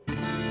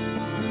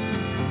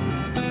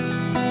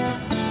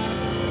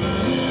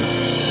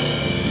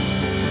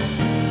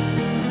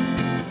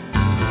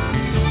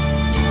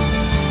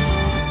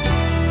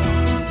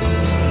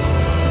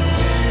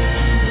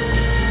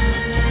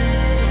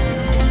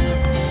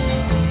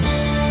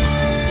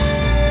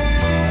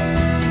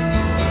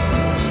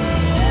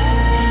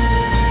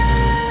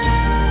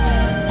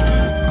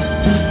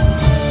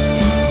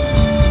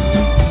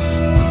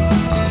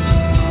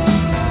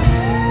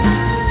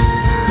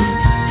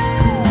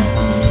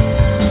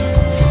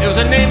was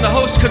a name the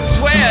host could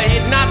swear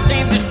he had not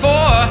seen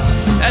before,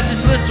 as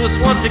his list was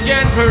once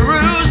again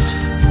perused.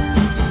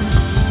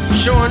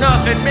 Sure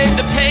enough, it made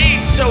the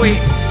page, so he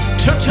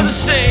took to the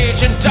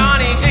stage and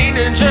Donnie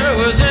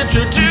Daninger was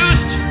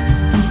introduced.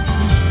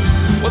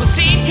 Well, the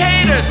scene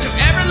caters to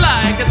every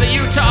like at the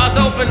Utah's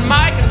open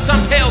mic, and some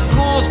pale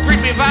ghoul's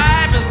creepy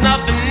vibe is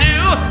nothing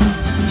new.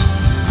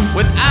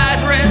 With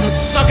eyes red and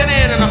sunken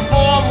in and a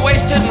form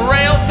wasted and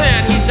rail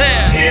thin, he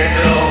said, "Here's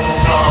an old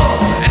song,"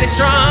 and he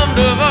strummed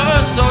a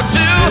verse or two.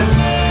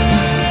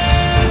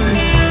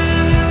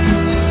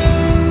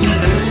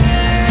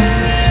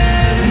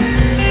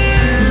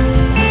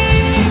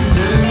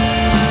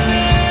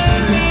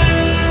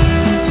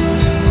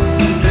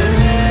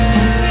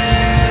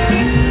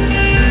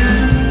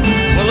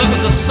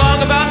 A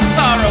song about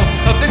sorrow,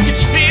 a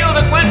vintage feel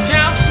that went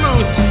down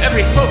smooth.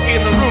 Every folkie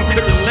in the room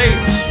could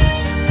relate.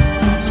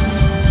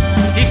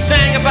 He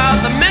sang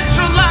about the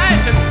minstrel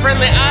life and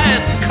friendly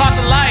eyes that caught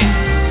the light.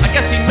 I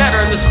guess he met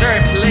her in this very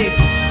place.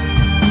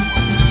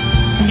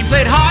 He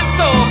played heart and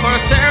soul for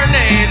a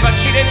serenade, but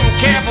she didn't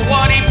care for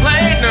what he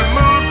played, and her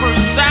mood grew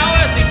sour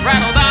as he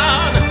prattled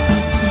on.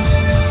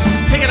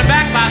 Taken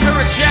aback by her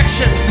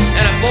rejection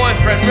and a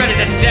boyfriend ready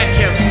to deck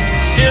him,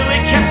 still he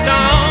kept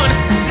on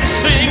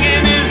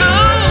singing his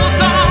old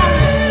song.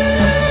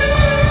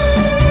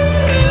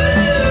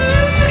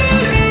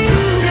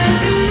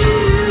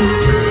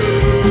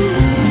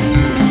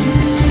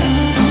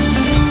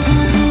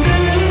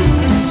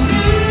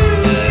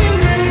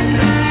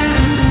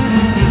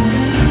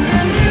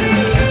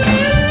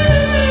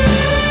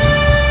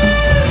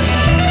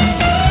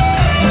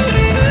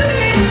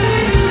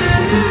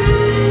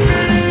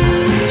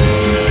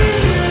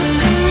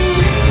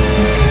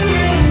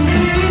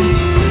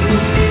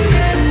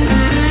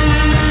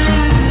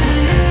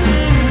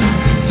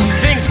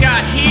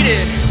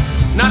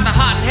 Not the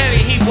hot and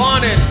heavy he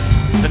wanted.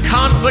 The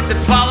conflict that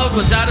followed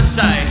was out of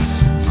sight.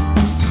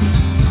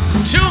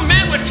 Two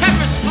men with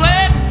tempers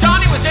fled.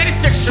 Donnie was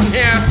 86 from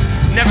here,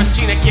 never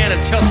seen again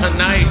until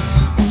tonight.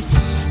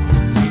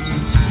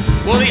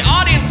 Well, the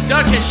audience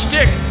dug his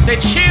shtick. They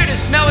cheered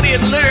his melody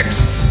and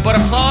lyrics, but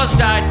applause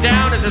died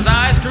down as his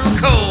eyes grew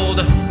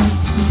cold.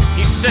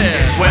 He said,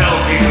 "It's well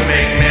for you to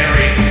make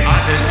merry.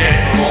 I've been dead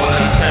for more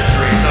than a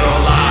century, so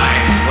don't lie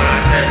when I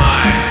said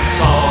my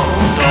song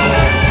was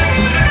old."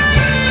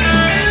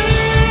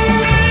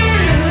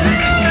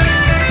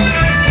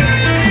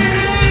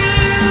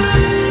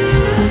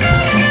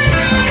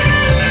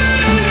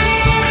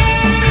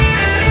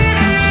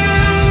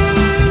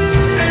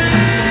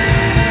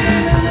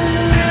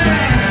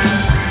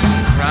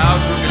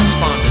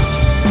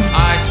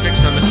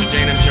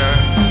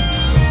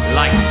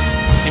 Lights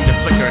seemed to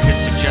flicker at his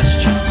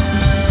suggestion.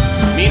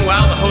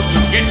 Meanwhile, the host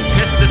was getting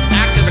pissed. This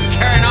act had been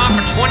carrying on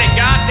for 20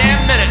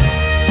 goddamn minutes,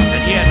 and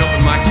he had an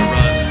open mic to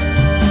run.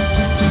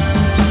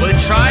 Well, he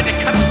tried to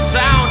cut the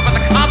sound, but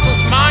the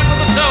console's mind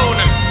was its own,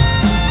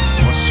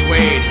 or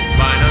swayed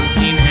by an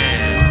unseen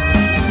hand.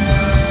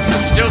 And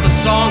still the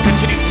song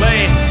continued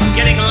playing,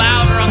 getting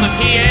louder on the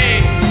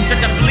PA, set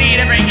to bleed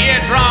every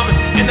eardrum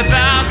in the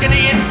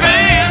balcony and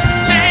bandstand.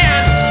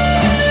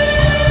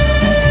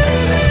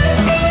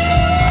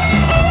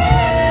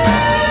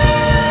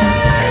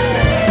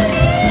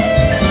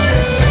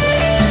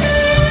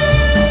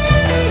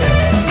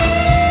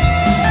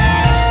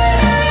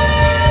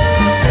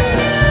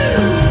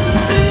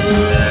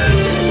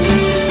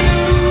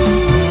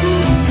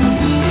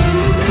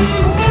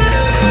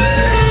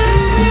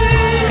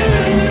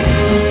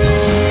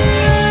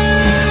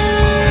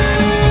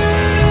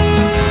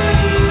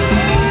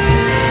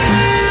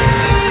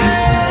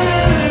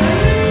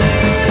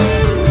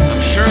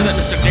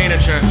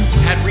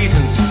 Had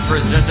reasons for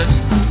his visit,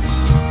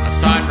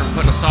 aside from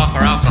putting us off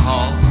our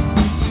alcohol.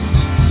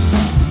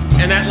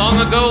 And that long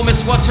ago,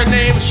 Miss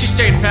What's-Her-Name, she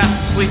stayed fast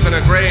asleep in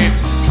her grave,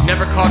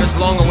 never caught his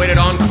long-awaited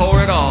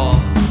encore at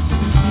all.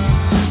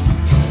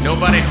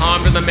 Nobody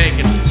harmed in the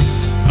making,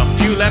 a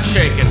few left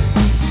shaken.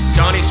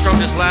 Donnie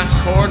strummed his last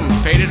chord and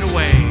faded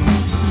away.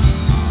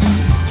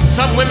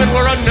 Some women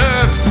were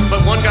unnerved,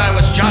 but one guy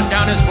was jotting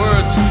down his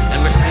words, and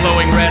with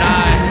glowing red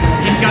eyes,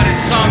 he's got his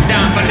song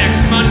down for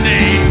next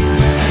Monday.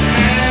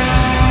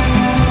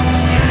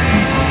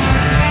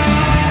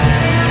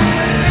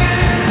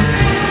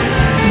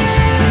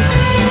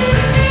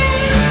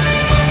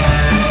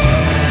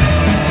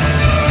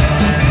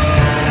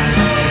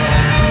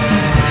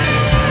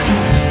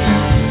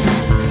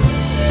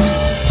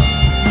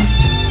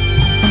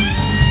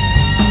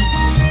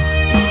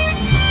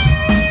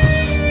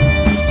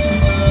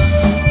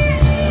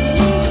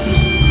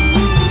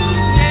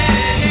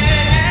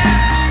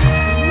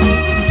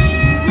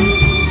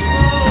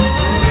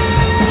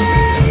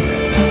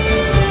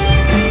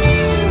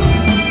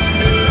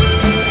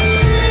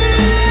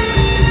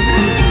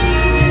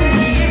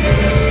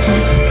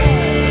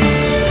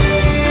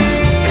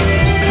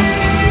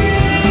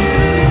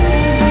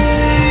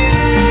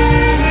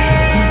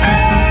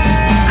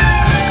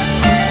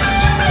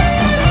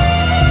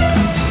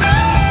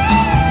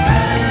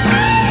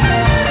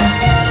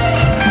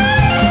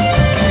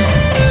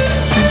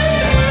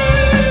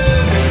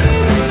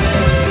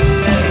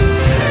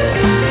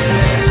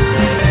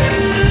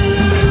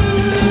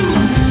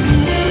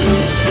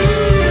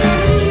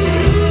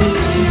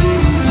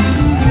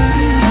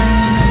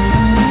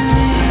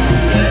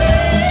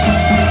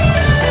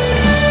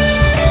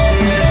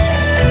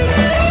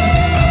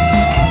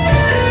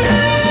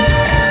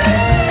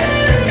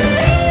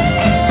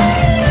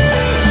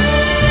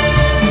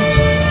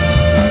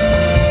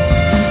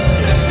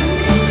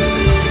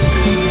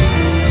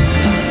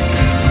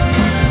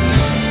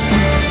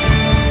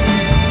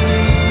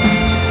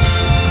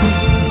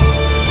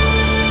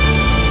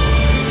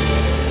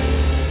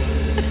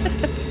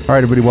 All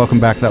right, everybody, welcome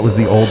back. That was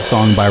the old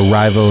song by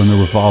Rivo and the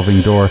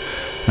Revolving Door.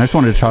 And I just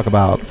wanted to talk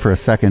about for a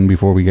second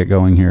before we get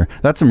going here.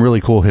 That's some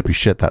really cool hippie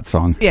shit, that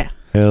song. Yeah.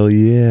 Hell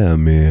yeah,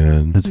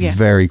 man. It's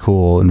very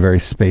cool and very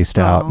spaced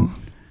out.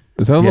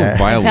 Is that a little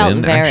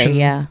violin action?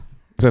 Yeah.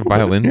 Is that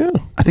violin? Yeah.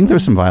 I think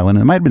there's some violin.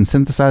 It might have been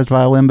synthesized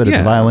violin, but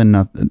it's violin.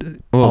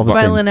 All the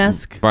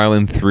violin-esque.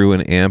 Violin through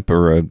an amp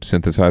or a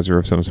synthesizer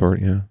of some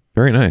sort. Yeah.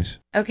 Very nice.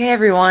 Okay,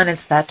 everyone,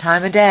 it's that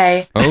time of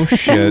day. Oh,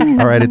 shit.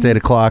 All right, it's 8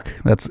 o'clock.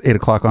 That's 8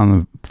 o'clock on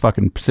the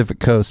fucking Pacific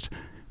Coast.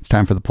 It's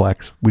time for the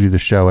Plex. We do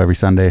this show every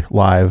Sunday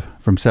live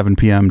from 7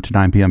 p.m. to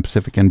 9 p.m.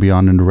 Pacific and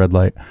beyond into red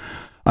light.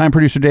 I'm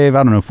producer Dave.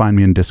 I don't know. Find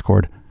me in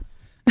Discord.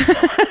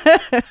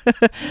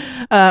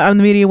 I'm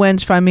the Media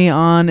Wench. Find me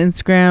on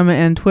Instagram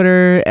and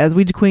Twitter as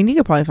Ouija Queen. You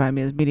could probably find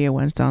me as Media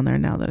Wench down there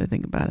now that I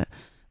think about it.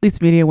 At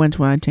least Media Wench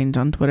when I change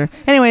on Twitter.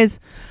 Anyways,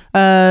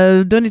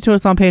 donate to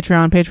us on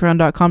Patreon,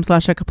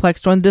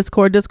 patreon.com/Echoplex. Join the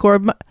Discord,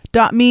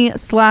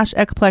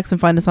 discord.me/Echoplex,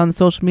 and find us on the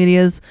social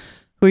medias.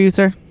 Who are you,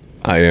 sir?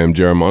 I am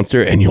Jerry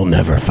Monster, and you'll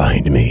never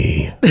find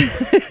me.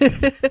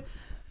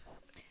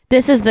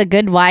 This is The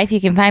Good Wife.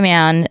 You can find me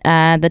on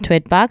the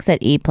Twit box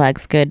at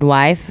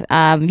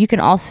ePlexGoodWife. You can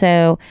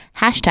also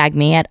hashtag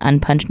me at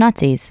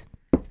UnpunchedNazis.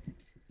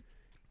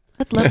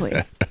 That's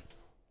lovely.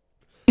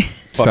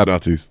 Fuck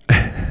Nazis.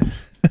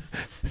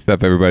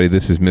 Sup, everybody.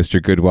 This is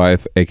Mr.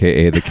 Goodwife,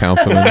 a.k.a. the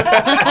Councilman.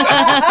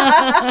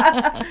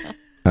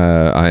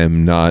 I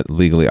am not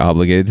legally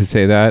obligated to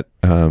say that.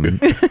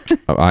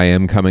 I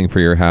am coming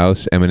for your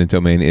house. Eminent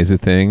domain is a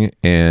thing,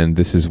 and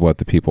this is what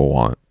the people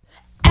want.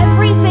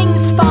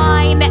 Everything's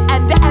fine,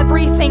 and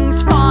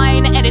everything's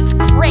fine, and it's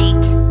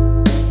great.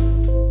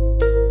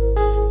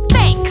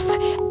 Thanks.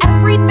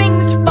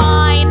 Everything's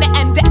fine,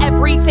 and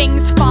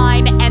everything's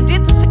fine, and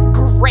it's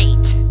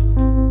great.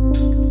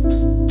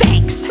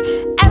 Thanks.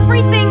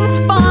 Everything's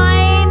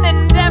fine,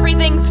 and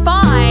everything's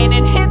fine,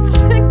 and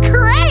it's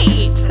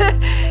great.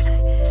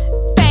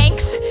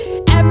 Thanks.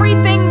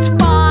 Everything's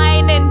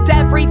fine, and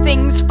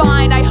everything's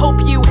fine. I hope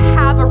you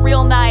have a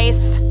real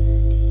nice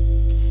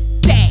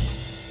day.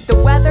 The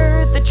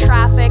weather, the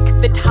traffic,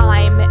 the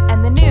time,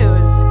 and the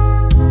news.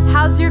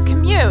 How's your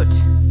commute?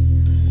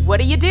 What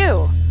do you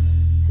do?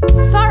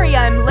 Sorry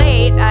I'm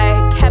late,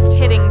 I kept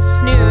hitting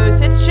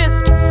snooze. It's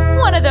just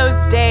one of those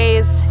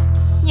days.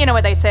 You know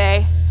what they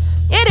say.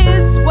 It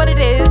is what it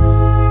is.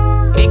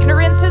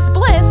 Ignorance is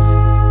bliss.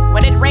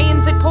 When it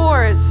rains, it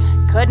pours.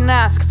 Couldn't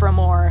ask for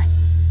more.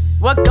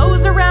 What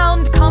goes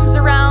around comes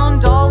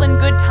around, all in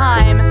good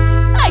time.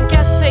 I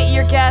guess that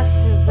your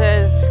guess is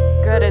as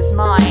good as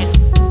mine.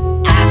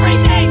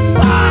 Everything's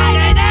fine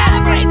and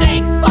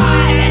everything's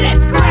fine and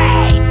it's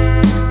great.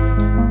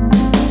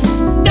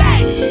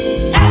 Thanks.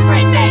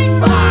 Everything's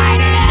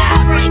fine and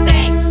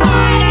everything's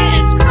fine and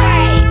it's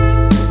great.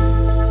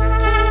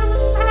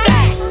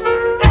 Thanks.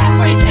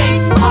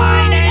 Everything's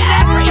fine and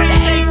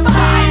everything's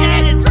fine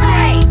and it's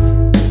great.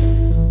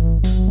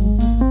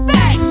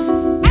 Thanks.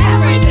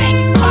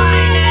 Everything's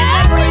fine and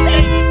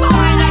everything's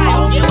fine. I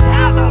hope you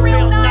have a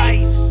real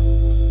nice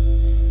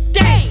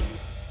day.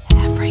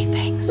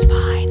 Everything's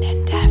fine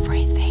and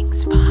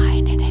everything's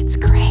fine and it's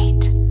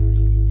great.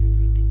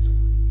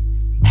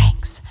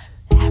 Thanks.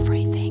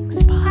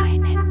 Everything's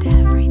fine and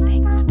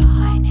everything's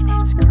fine and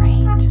it's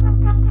great.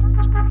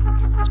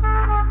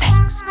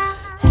 Thanks.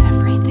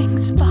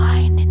 Everything's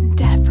fine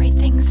and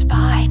everything's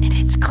fine and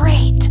it's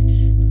great.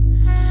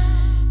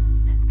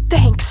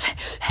 Thanks.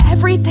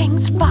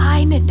 Everything's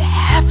fine and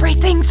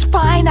everything's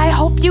fine. I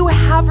hope you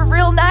have a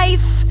real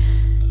nice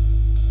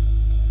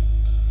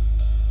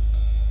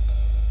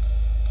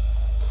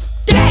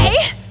day.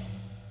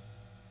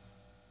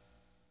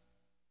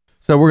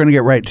 So we're going to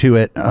get right to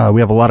it.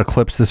 We have a lot of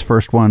clips. This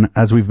first one,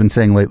 as we've been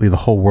saying lately, the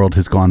whole world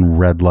has gone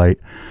red light.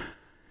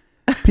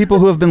 People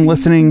who have been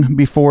listening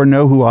before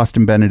know who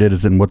Austin Bennett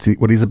is and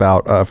what he's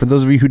about. For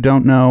those of you who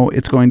don't know,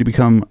 it's going to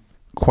become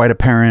quite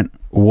apparent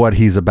what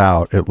he's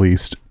about, at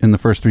least in the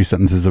first 3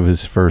 sentences of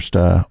his first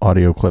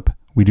audio clip.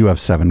 We do have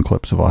 7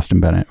 clips of Austin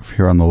Bennett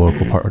here on the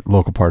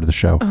local part of the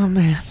show. Oh,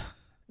 man.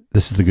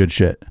 This is the good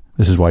shit.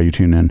 This is why you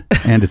tune in.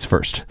 And it's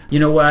first. You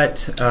know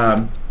what?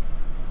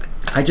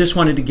 I just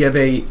wanted to give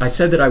I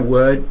said that I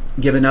would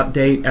give an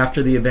update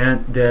after the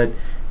event that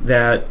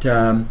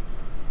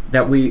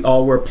we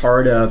all were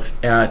part of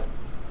at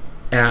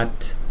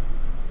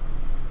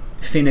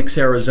Phoenix,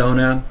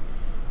 Arizona.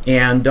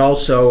 And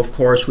also, of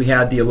course, we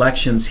had the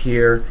elections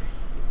here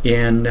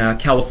in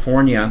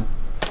California.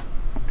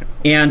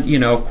 And, you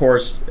know, of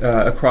course,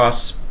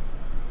 across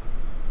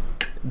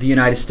the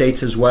United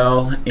States as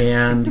well.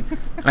 And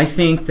I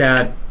think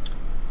that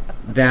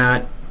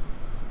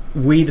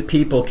we, the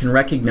people, can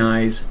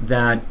recognize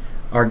that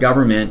our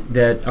government,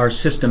 that our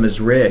system is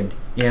rigged.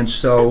 And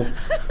so,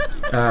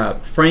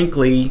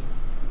 frankly,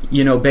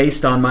 you know,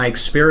 based on my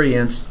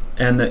experience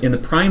and in the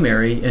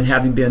primary and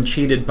having been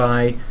cheated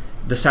by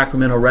the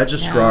Sacramento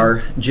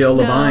registrar, Jill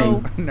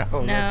Levine,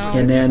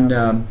 and then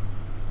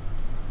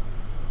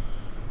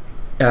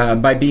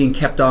by being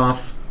kept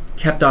off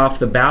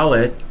the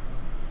ballot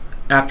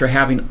after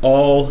having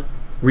all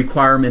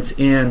requirements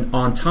in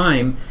on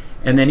time,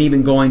 and then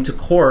even going to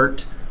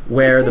court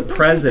where the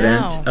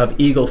president of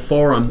Eagle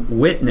Forum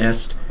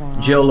witnessed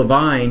Jill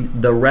Levine,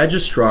 the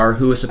registrar,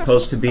 who is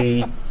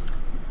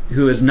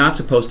not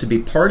supposed to be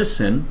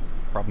partisan.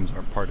 Problems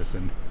aren't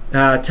partisan.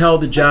 Tell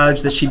the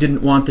judge that she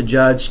didn't want the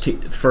judge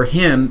for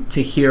him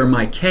to hear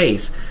my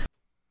case.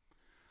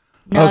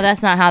 No,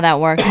 that's not how that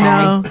works.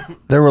 No.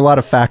 There were a lot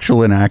of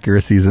factual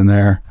inaccuracies in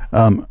there.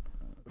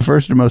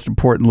 First and most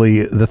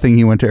importantly, the thing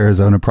he went to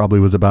Arizona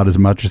probably was about as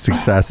much a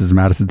success as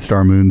Madison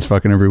Star Moon's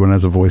fucking everyone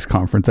has a voice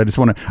conference.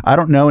 I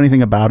don't know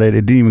anything about it.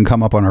 It didn't even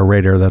come up on our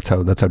radar. That's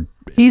how.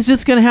 He's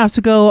just going to have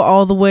to go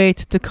all the way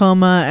to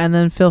Tacoma and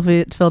then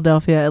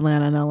Philadelphia,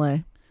 Atlanta, and LA.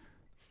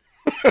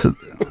 So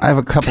I have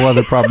a couple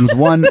other problems.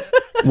 One,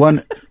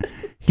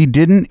 he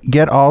didn't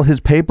get all his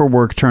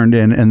paperwork turned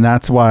in, and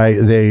that's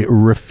why they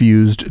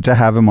refused to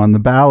have him on the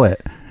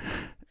ballot.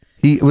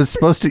 He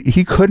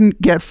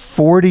couldn't get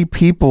 40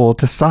 people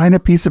to sign a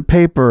piece of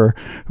paper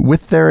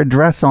with their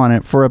address on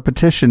it for a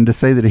petition to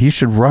say that he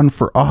should run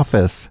for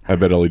office. I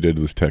bet all he did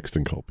was text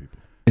and call people.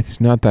 It's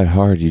not that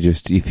hard.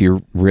 If you're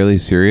really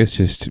serious,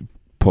 just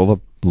pull up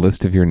a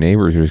list of your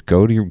neighbors, or just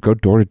go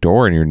door to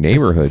door in your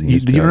neighborhood. You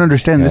don't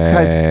understand. This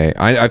guy's.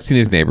 I've seen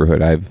his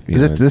neighborhood. I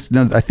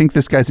think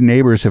this guy's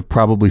neighbors have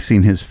probably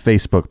seen his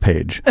Facebook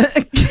page.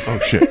 Oh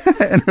shit!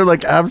 And they're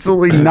like,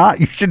 absolutely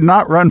not. You should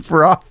not run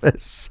for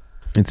office.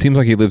 It seems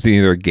like he lives in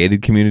either a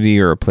gated community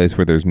or a place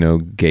where there's no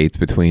gates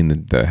between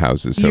the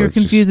houses. So you're it's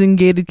confusing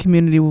gated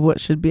community with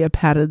what should be a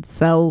padded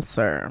cell,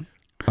 sir.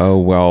 Oh,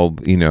 well,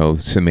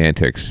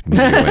 semantics.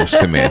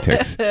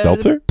 Semantics.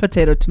 Seltzer?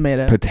 Potato,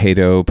 tomato.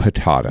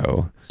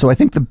 Potato. So I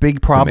think the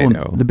big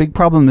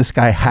problem this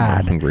guy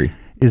had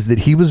is that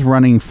he was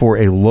running for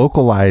a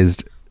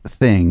localized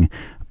thing,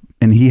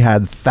 and he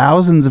had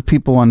thousands of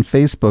people on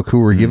Facebook who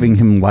were giving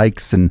him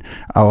likes and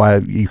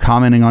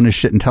commenting on his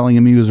shit and telling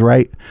him he was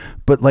right.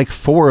 But like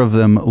 4 of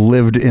them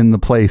lived in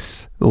the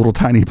little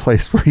tiny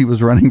place where he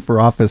was running for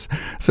office.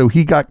 So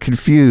he got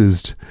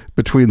confused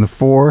between the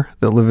 4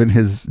 that live in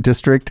his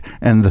district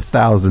and the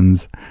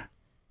thousands.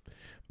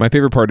 My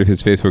favorite part of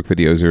his Facebook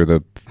videos are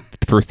the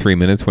first 3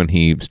 minutes when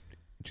he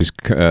just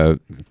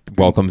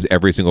welcomes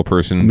every single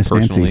person Miss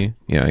personally. Nancy.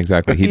 Yeah,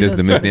 exactly. He does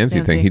the Miss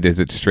Nancy thing. He does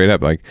it straight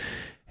up like,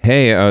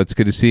 hey, it's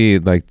good to see you.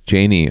 Like,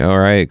 Janie, all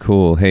right,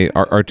 cool. Hey,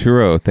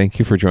 Arturo, thank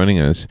you for joining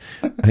us.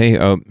 Hey,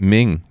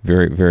 Ming,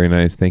 very, very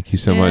nice. Thank you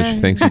so much.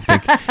 Thank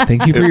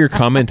you for your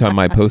comment on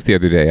my post the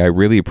other day. I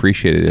really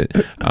appreciated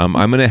it. I'm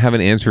going to have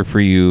an answer for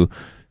you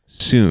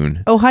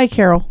soon. Oh, hi,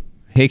 Carol.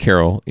 Hey,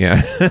 Carol.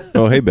 Yeah.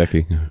 Oh, hey,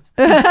 Becky.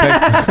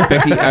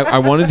 Becky, I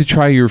wanted to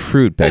try your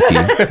fruit, Becky.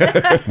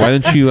 Why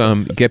don't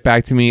you get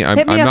back to me?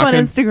 Hit me up on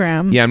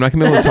Instagram. Yeah, I'm not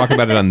going to be able to talk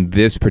about it on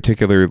this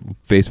particular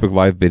Facebook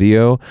Live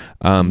video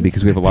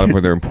because we have a lot of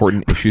other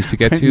important issues to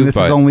get to. This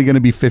is only going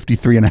to be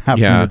 53 and a half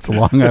minutes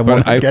long.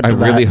 I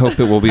really hope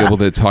that we'll be able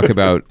to talk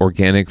about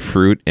organic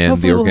fruit and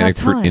Hopefully the organic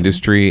fruit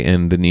industry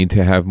and the need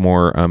to have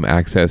more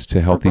access to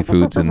healthy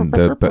foods in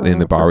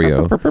the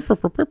barrio.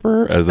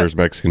 As there's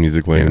Mexican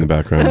music playing in the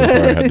background. That's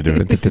why I had to do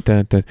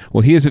it.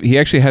 Well, he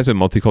actually has a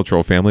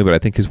multicultural family, but I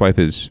think his wife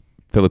is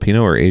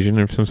Filipino or Asian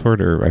of some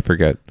sort, or I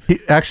forget. He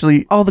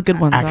actually, all the good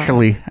ones.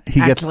 He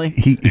has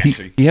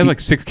like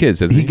 6 kids.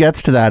 Doesn't he? He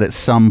gets to that at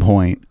some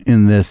point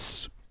in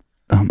this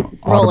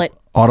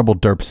audible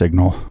derp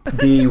signal.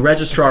 The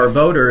registrar of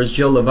voters,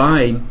 Jill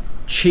Levine,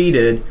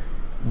 cheated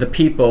the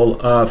people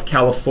of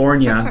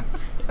California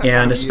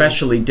and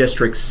especially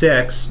District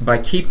 6 by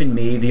keeping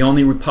me the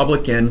only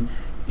Republican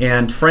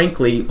and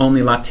frankly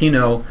only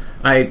Latino.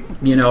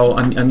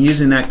 I'm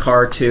using that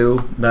card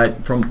too,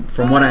 but from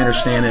what I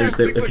understand is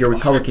that if you're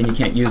Republican you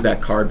can't use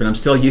that card, but I'm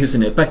still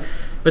using it. But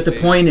the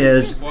point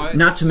is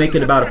not to make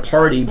it about a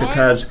party,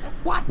 because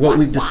what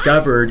we've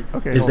discovered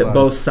is that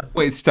both sides.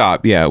 Wait,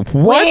 stop. Yeah.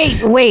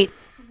 What? Wait.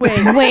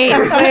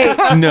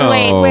 No.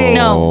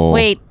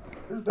 Wait,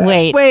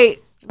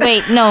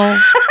 no.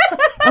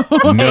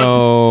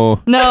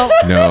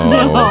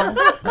 No.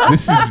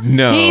 This is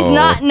no. He's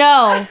not.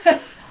 No.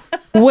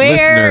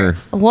 Where?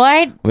 Listener.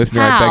 What?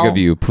 Listener, How? I beg of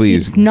you,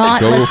 please He's not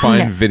go Latino.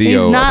 find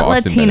video He's not of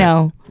Austin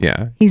Latino. Bennett.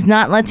 Yeah. He's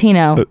not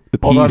Latino.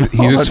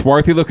 He's a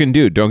swarthy looking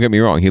dude. Don't get me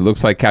wrong. He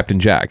looks like Captain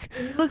Jack.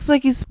 He looks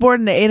like he's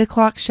sporting an 8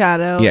 o'clock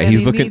shadow. Yeah,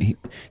 he's looking.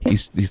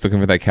 He's looking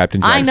for that Captain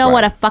Jack. I know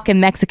what a fucking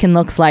Mexican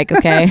looks like.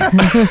 Okay.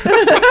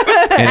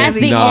 As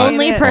the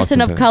only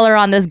person of color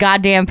on this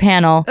goddamn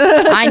panel,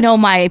 I know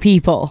my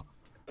people.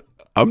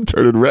 I'm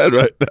turning red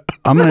right now.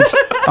 I'm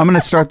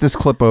gonna start this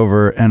clip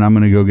over, and I'm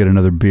gonna go get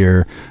another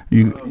beer.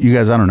 You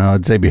guys, I don't know.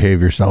 I'd say behave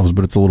yourselves,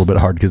 but it's a little bit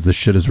hard because this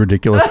shit is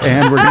ridiculous,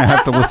 and we're gonna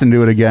have to listen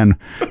to it again.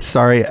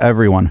 Sorry,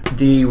 everyone.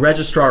 The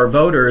registrar of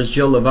voters,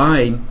 Jill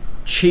Levine,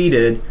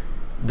 cheated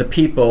the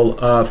people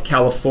of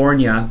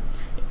California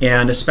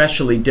and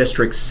especially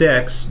District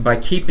 6 by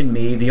keeping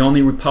me the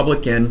only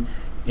Republican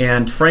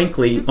and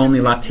frankly only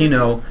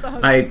Latino.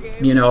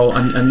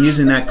 I'm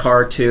using that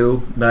card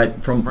too,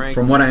 but from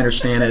what I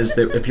understand is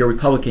that if you're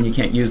Republican you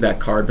can't use that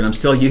card, but I'm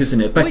still using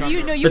it. But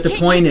the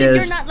point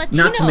is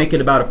not to make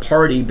it about a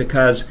party,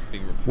 because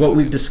what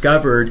we've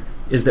discovered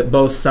is that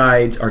both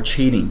sides are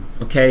cheating.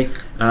 Okay,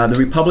 the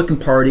Republican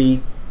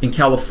Party in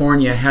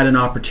California had an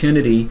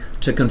opportunity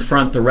to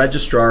confront the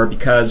registrar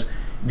because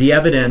the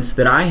evidence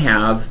that I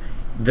have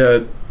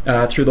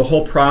through the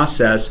whole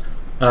process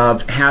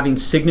of having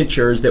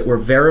signatures that were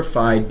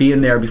verified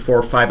being there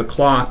before 5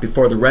 o'clock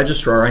before the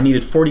registrar, I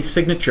needed 40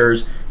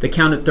 signatures. They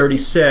counted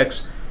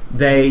 36.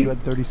 They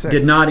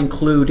did not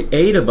include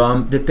 8 of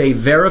them that they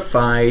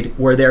verified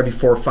were there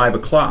before 5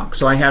 o'clock.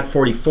 So I had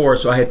 44,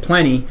 so I had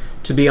plenty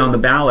to be on the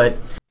ballot.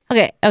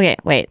 Okay,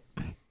 wait.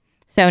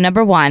 So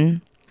number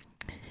 1,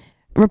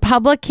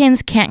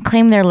 Republicans can't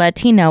claim they're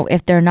Latino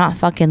if they're not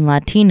fucking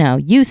Latino.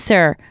 You,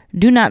 sir,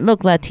 do not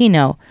look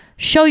Latino.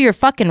 Show your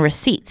fucking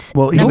receipts.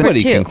 Well,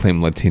 nobody can claim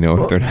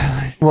Latino if they're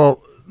not.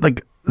 Well,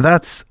 like,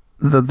 that's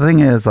the thing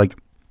is, like,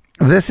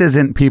 this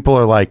isn't people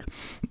are like,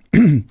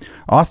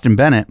 Austin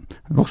Bennett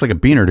looks like a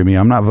beaner to me.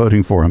 I'm not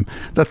voting for him.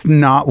 That's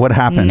not what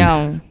happened.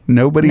 No.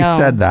 Nobody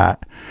said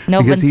that.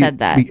 No one said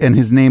that. And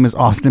his name is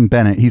Austin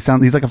Bennett. He's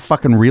like a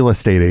fucking real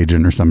estate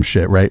agent or some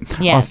shit, right?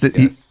 Yes.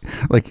 Austin,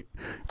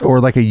 or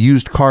like a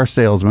used car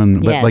salesman,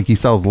 but like he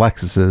sells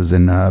Lexuses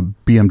and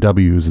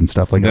BMWs and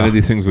stuff like that. None of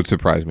these things would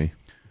surprise me.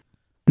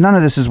 None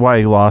of this is why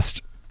he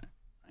lost.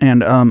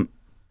 And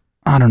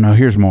I don't know.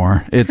 Here's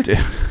more.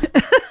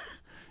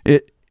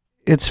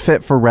 It's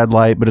fit for red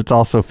light, but it's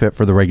also fit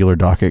for the regular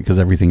docket because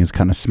everything is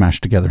kind of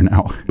smashed together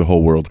now. The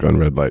whole world's gone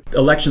red light.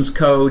 Elections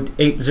Code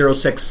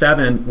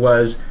 8067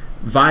 was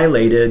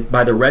violated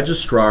by the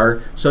registrar.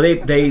 So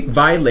they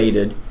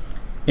violated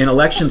an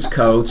elections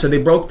code. So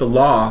they broke the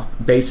law,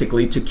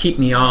 basically, to keep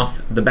me off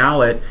the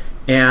ballot.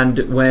 And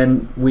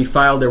when we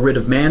filed a writ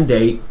of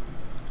mandate,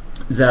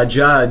 the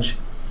judge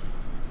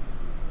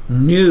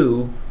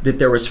knew that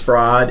there was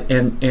fraud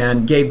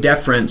and gave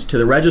deference to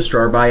the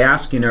registrar by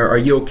asking her, are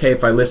you okay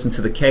if I listen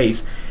to the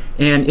case?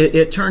 And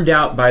it turned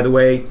out, by the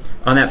way,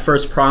 on that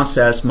first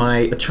process, my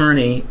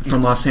attorney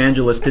from Los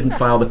Angeles didn't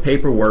file the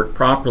paperwork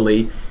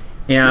properly.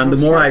 And the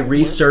more I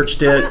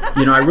researched it,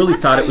 I really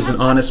thought it was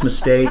an honest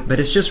mistake, but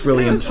it's just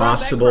really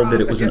impossible that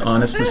it was an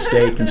honest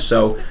mistake. And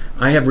so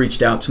I have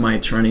reached out to my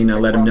attorney and I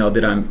let him know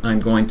that I'm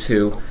going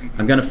to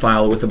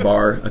file with the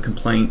bar, a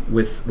complaint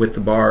with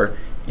the bar,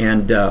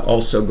 and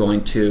also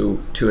going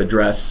to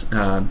address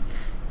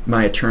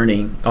my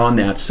attorney on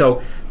that.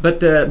 So,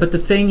 but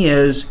the thing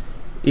is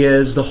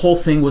the whole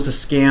thing was a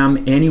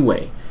scam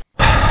anyway.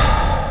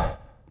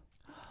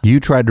 You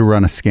tried to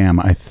run a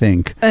scam, I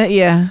think.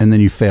 Yeah. And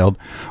then you failed.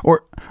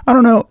 Or, I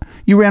don't know,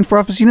 you ran for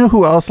office. You know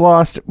who else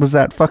lost? Was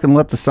that fucking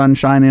Let the Sun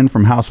Shine In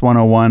from House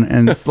 101.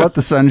 And Let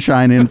the Sun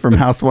Shine In from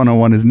House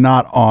 101 is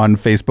not on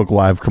Facebook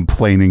Live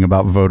complaining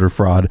about voter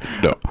fraud.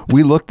 No.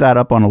 We looked that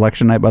up on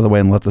election night, by the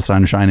way, and Let the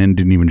Sun Shine In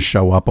didn't even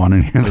show up on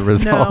any of the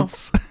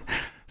results. No.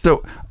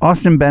 So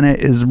Austin Bennett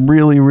is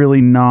really,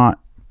 really not,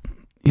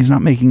 he's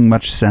not making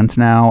much sense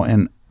now.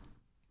 And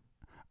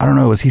I don't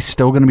know. Is he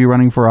still going to be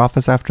running for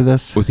office after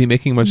this? Was he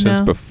making much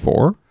sense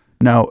before?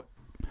 No.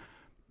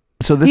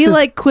 So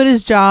he quit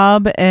his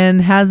job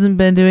and hasn't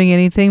been doing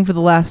anything for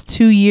the last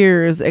 2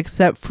 years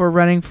except for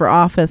running for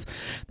office.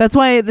 That's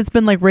why it's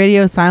been like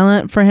radio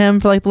silent for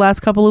him for like the last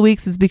couple of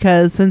weeks, is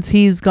because since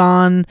he's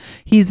gone,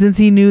 since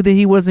he knew that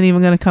he wasn't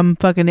even going to come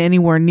fucking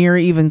anywhere near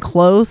even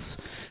close,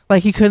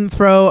 like he couldn't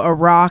throw a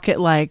rock at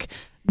like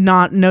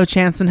no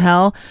chance in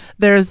hell.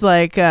 There's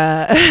like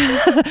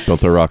don't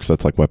throw rocks,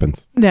 that's like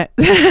weapons. Yeah.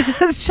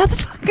 Shut the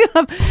fuck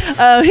up.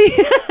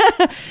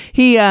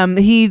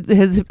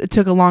 He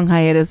took a long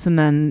hiatus and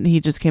then he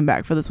just came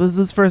back for this. This was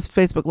his first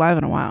Facebook Live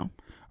in a while.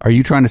 Are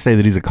you trying to say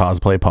that he's a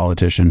cosplay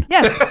politician?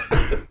 Yes.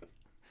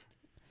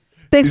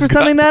 Thanks for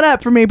summing that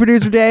up for me,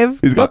 producer Dave.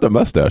 He's got the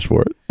mustache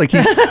for it. Like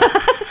he's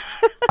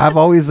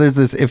there's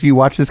this, if you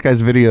watch this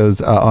guy's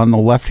videos, on the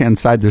left-hand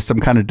side, there's some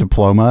kind of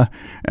diploma.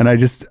 And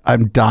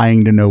I'm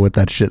dying to know what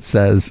that shit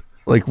says.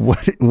 Like,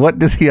 what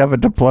does he have a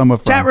diploma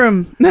from? Chat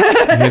room. He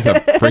has a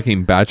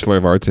freaking Bachelor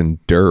of Arts in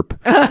derp.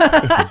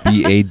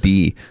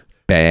 BAD.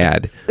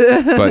 Bad.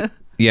 But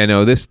yeah,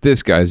 no, this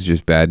guy's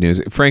just bad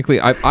news. Frankly,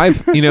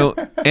 I've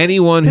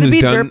anyone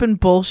who's done... derp and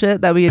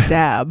bullshit, that'd be a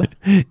dab.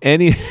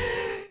 Derp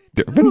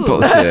and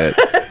bullshit.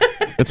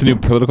 That's a new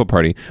political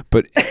party.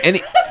 But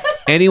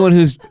anyone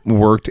who's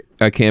worked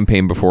a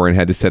campaign before and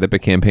had to set up a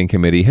campaign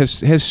committee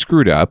has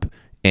screwed up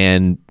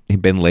and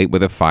been late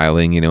with a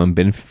filing, and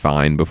been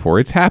fined before.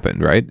 It's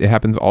happened, right? It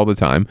happens all the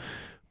time.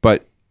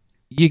 But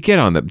getting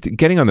on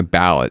the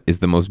ballot is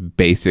the most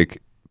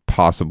basic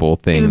possible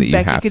thing Even that you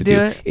Becky have to could do.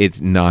 do it? It's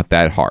not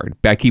that hard.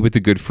 Becky with the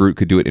good fruit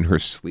could do it in her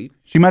sleep.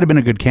 She might have been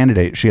a good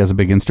candidate. She has a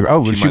big Instagram.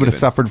 Oh, she would have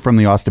suffered from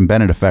the Austin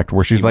Bennett effect,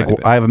 where she's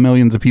like, I have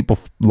millions of people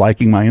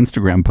liking my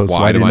Instagram posts.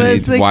 Why do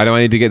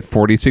I need to get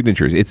 40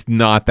 signatures? It's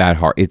not that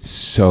hard. It's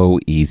so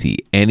easy.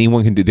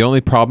 Anyone can do. The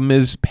only problem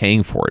is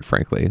paying for it,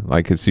 frankly.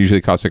 Like, it's usually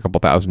costs a couple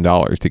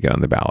 $1,000s to get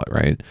on the ballot,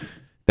 right?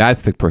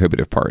 That's the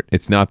prohibitive part.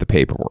 It's not the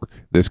paperwork.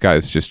 This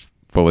guy's just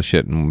full of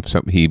shit, and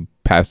he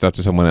passed out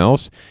to someone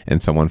else,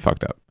 and someone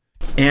fucked up.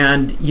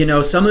 And,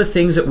 some of the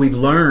things that we've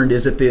learned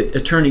is that the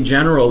Attorney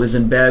General is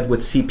in bed with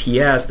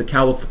CPS,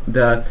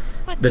 the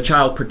the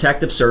Child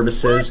Protective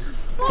Services,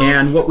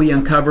 and what we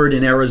uncovered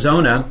in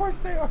Arizona. Of course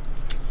they are.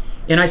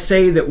 And I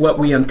say that what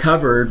we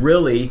uncovered,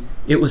 really,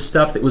 it was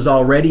stuff that was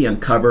already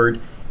uncovered,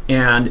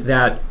 and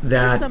that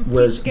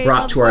was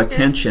brought to our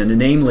attention. And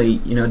namely,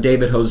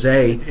 David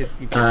Jose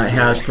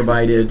has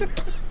provided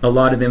a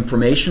lot of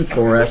information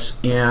for us,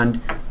 and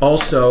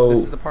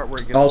also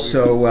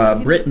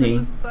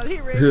Brittany,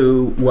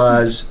 who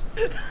was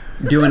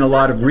doing a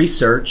lot of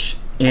research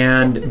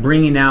and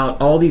bringing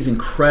out all these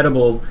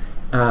incredible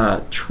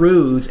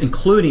truths,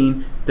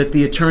 including that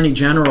the Attorney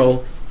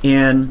General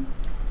in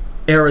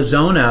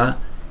Arizona,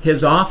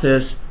 his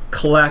office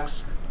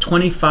collects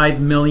 $25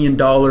 million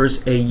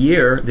a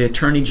year, the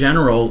Attorney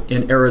General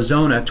in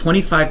Arizona,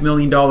 $25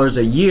 million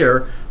a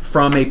year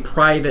from a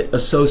private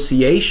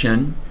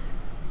association,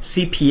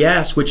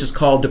 CPS, which is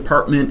called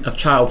Department of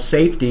Child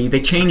Safety.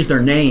 They changed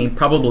their name.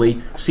 Probably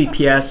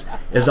CPS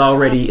is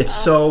already, it's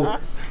so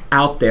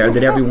out there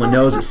that everyone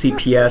knows that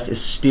CPS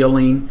is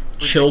stealing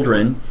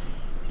children.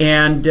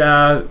 And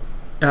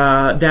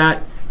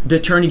that the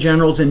Attorney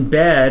General's in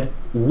bed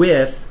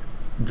with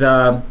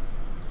the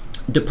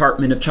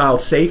Department of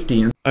Child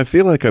Safety. I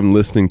feel like I'm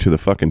listening to the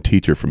fucking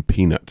teacher from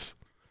Peanuts.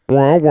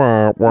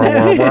 What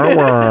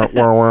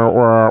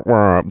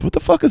the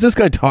fuck is this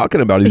guy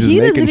talking about? He's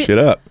just making shit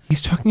up.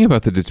 He's talking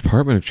about the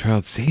Department of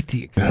Child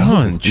Safety. Come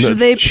on. So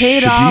they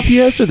paid off. The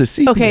DPS or the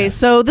CPS? Okay,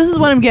 so this is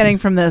what I'm getting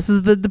from this: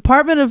 is the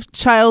Department of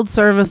Child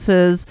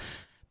Services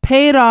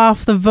paid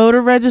off the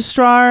voter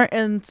registrar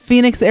in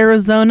Phoenix,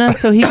 Arizona,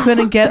 so he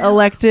couldn't get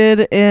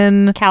elected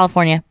in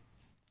California.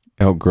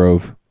 Elk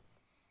Grove,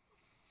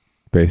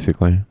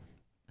 basically.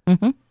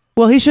 Mm-hmm.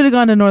 Well, he should have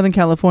gone to Northern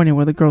California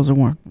where the girls are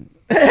warm.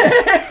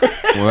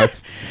 Well,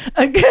 that's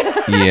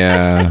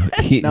yeah.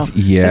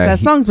 That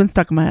song's been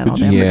stuck in my head all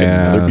day.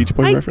 Yeah, another Beach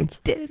Boy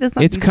reference.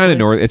 It's kind of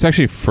north. It's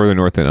actually further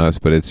north than us,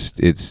 but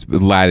it's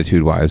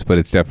latitude wise, but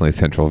it's definitely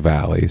Central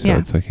Valley. So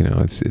it's like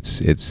it's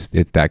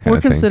that kind We're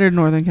of thing. We're considered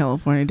Northern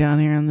California down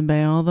here in the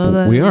Bay,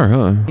 although we are,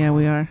 huh? Yeah,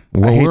 we are.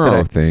 Well, we're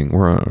our thing.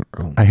 We're our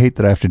own. I hate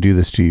that I have to do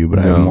this to you, but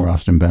I have more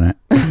Austin Bennett.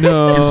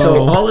 No. And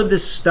so all of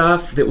this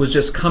stuff that was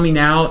just coming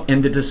out,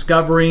 and the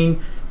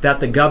discovering that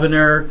the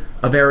governor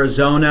of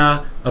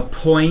Arizona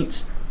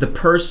appoints the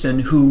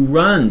person who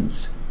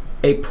runs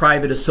a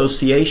private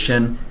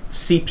association,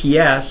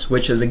 CPS,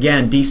 which is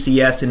again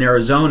DCS in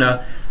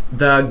Arizona.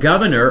 The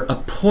governor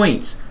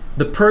appoints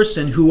the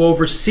person who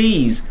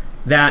oversees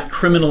that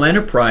criminal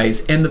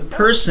enterprise, and the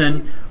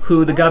person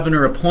who the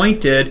governor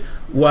appointed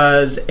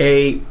was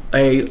I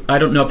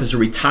don't know if it's a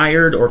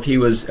retired or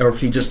if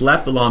he just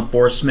left the law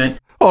enforcement.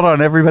 Hold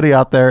on, everybody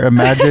out there,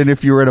 imagine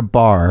if you were at a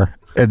bar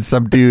and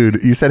some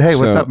dude, you said, "Hey,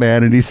 what's up,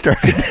 man?" And he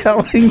started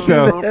telling you this.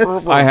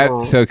 I had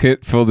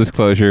full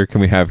disclosure.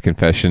 Can we have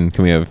confession?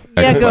 Can we have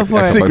go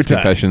for it.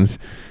 Confessions?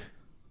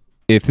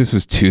 If this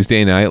was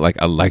Tuesday night, like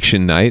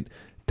election night,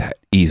 that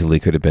easily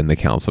could have been the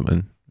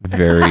councilman.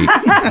 Very,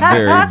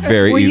 very,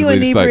 very Were easily.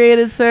 You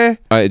inebriated, sir?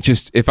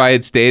 If I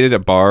had stayed at a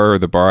bar or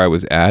the bar I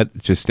was at,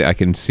 I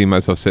can see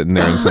myself sitting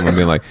there and someone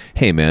being like,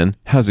 "Hey, man,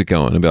 how's it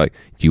going?" I'd be like,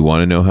 "Do you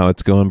want to know how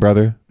it's going,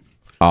 brother?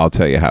 I'll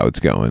tell you how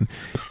it's going,"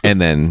 and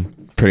then.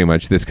 Pretty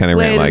much this kind of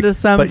ran like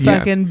this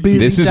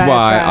is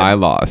why I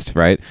lost,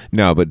 right?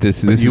 No, but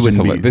this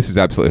is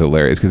absolutely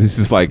hilarious because this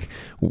is like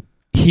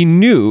he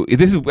knew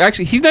this is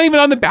actually he's not even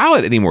on the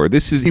ballot anymore.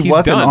 He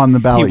wasn't on the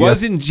ballot.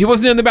 He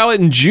wasn't on the ballot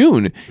in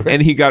June,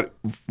 and he got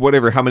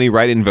how many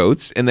write-in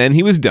votes, and then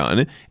he was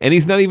done, and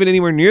he's not even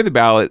anywhere near the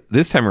ballot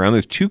this time around.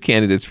 There's 2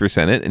 candidates for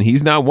Senate, and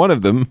he's not one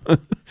of them.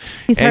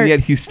 And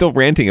yet he's still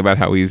ranting about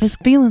how his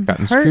feelings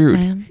gotten screwed.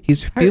 Man.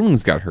 His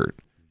feelings got hurt.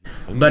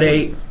 But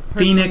a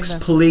Phoenix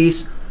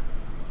police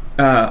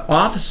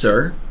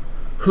officer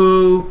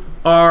who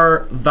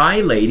are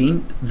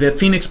violating, the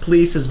Phoenix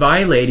police is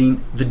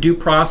violating the due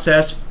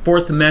process,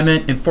 4th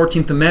Amendment and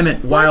 14th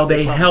Amendment while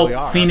they help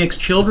Phoenix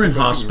Children's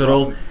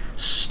Hospital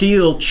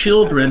steal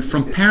children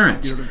from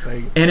parents.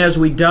 And as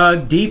we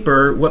dug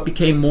deeper, what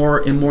became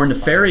more and more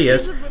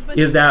nefarious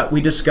is that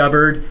we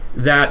discovered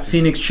that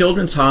Phoenix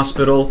Children's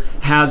Hospital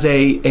has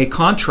a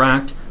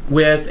contract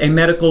with a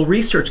medical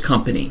research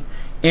company.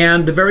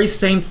 And the very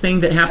same thing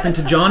that happened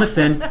to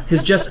Jonathan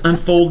has just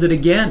unfolded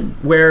again,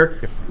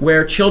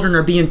 where children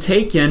are being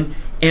taken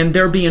and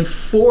they're being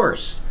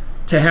forced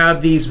to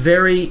have these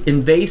very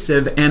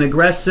invasive and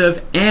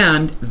aggressive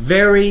and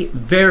very,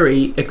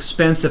 very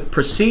expensive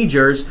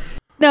procedures.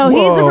 No,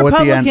 he's a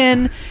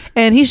Republican,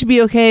 and he should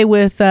be okay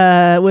with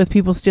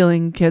people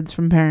stealing kids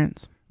from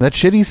parents. That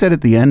shit he said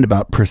at the end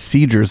about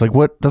procedures, like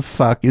what the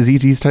fuck is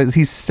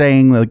he's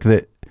saying like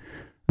that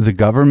the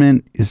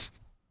government is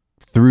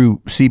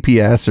through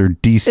CPS or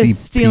DCP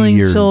stealing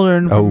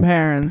children from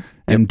parents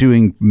and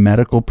doing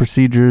medical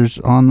procedures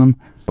on them.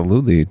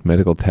 Absolutely,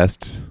 medical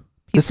tests.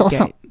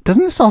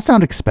 Doesn't this all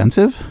sound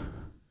expensive?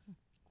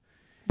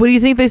 What do you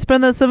think they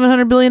spend that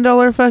 $700 billion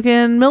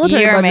fucking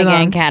military budget on? You're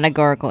making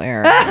categorical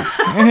error.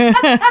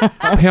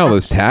 Pay all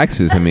those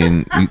taxes. I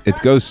mean,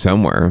 it goes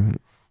somewhere.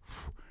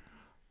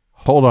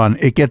 Hold on,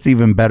 it gets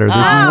even better. There's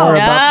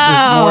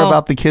more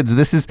about the kids.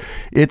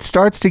 It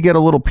starts to get a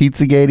little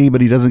Pizzagate-y,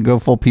 but he doesn't go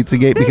full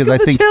Pizzagate because I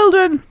think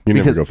children. You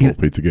never go full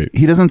Pizzagate.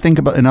 He doesn't think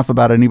enough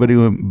about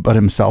anybody but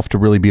himself to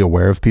really be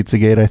aware of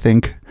Pizzagate. I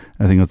think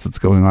that's what's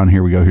going on.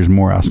 Here we go. Here's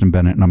more Austin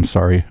Bennett, and I'm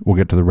sorry. We'll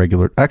get to the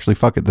regular. Actually,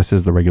 fuck it. This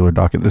is the regular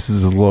docket. This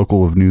is as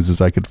local of news as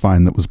I could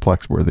find that was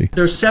Plex worthy.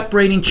 They're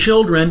separating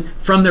children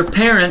from their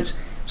parents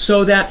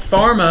so that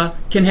pharma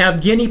can have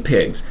guinea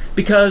pigs.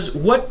 Because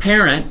what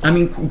parent, I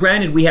mean,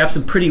 granted, we have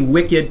some pretty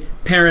wicked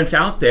parents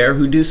out there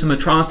who do some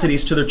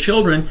atrocities to their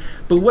children,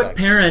 but what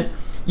parent,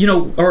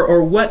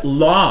 or what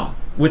law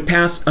would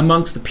pass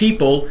amongst the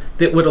people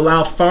that would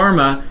allow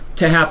pharma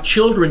to have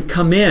children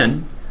come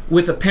in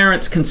with a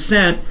parent's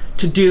consent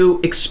to do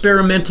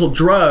experimental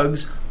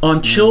drugs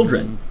on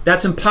children?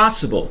 That's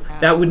impossible.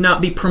 That would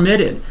not be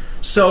permitted.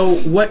 So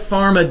what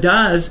pharma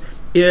does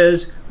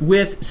is,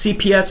 with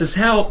CPS's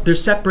help, they're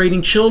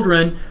separating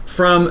children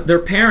from their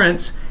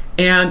parents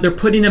and they're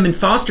putting them in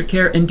foster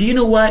care. And do you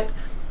know what?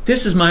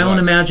 This is my own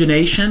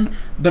imagination,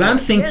 but I'm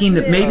thinking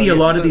that maybe a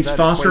lot of these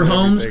foster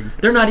homes,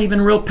 they're not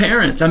even real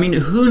parents. I mean,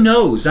 who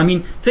knows? I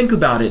mean, think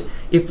about it.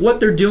 If what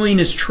they're doing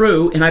is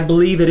true, and I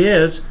believe it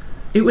is,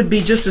 it would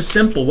be just as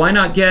simple. Why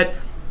not get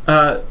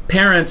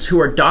parents who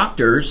are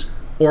doctors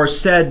or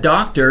said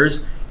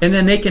doctors, and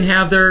then they can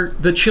have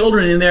the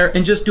children in there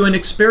and just doing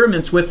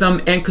experiments with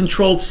them and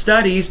controlled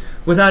studies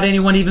without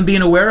anyone even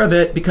being aware of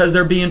it because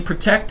they're being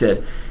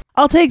protected.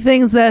 I'll take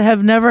things that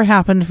have never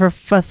happened for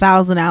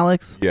 1,000,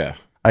 Alex. Yeah.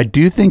 I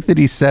do think that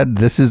he said,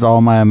 "This is all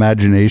my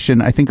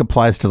imagination." I think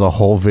applies to the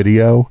whole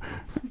video.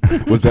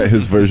 Was that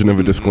his version of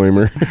a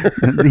disclaimer?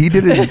 He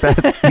did his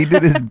best. He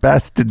did his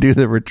best to do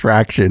the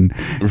retraction.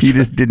 He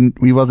just didn't.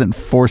 He wasn't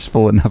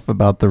forceful enough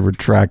about the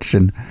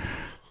retraction.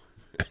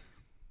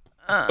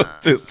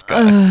 This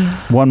guy.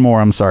 One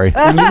more, I'm sorry.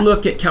 When you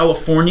look at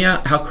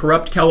California, how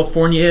corrupt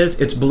California is,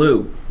 it's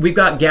blue. We've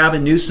got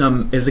Gavin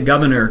Newsom as a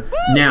governor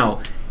now.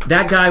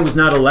 That guy was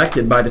not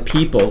elected by the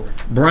people.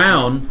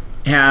 Brown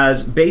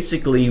has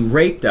basically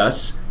raped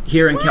us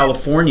here in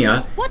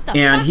California,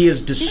 and he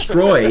has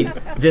destroyed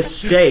this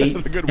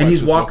state, and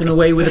he's walking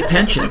away with a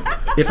pension.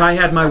 If I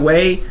had my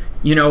way,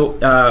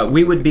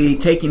 we would be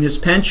taking his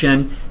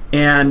pension,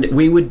 and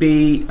he would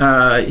be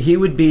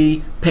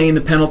paying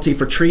the penalty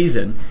for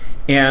treason,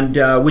 and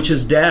which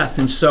is death.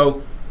 And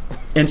so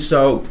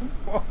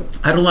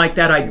I don't like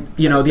that.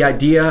 The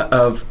idea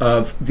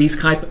of these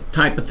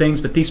type of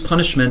things, but these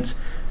punishments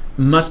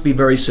must be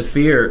very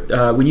severe.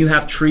 When you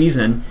have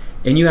treason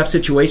and you have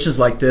situations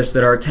like this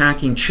that are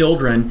attacking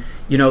children,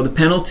 the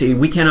penalty,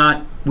 we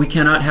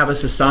cannot have a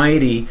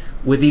society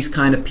with these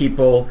kind of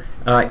people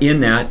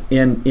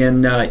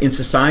in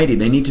society.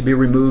 They need to be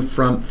removed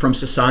from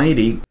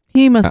society.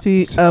 He must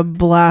be a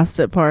blast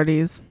at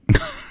parties.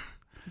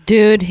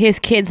 Dude, his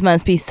kids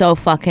must be so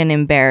fucking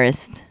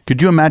embarrassed.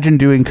 Could you imagine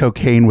doing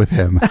cocaine with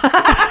him?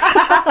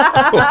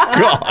 Oh,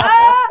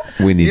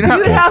 God. We need. You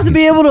would have to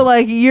be able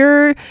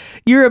to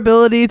your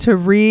ability to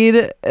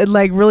read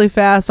really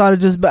fast ought to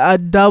just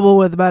double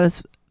with about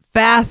as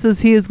fast as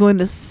he is going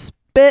to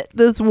spit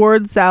this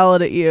word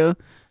salad at you.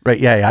 Right?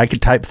 Yeah. I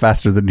could type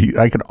faster than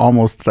I could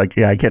almost I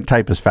can't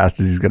type as fast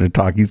as he's going to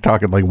talk. He's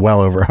talking well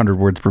over 100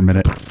 words per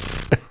minute.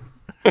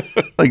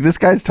 This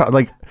guy's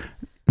talking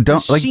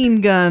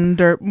machine gun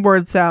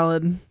word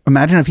salad.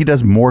 Imagine if he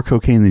does more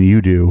cocaine than you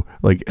do,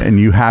 and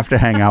you have to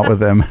hang out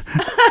with him.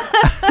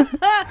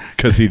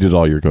 Because he did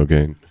all your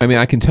cocaine. I mean,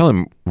 I can tell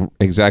him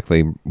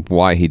exactly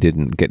why he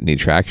didn't get any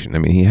traction. I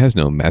mean, he has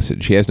no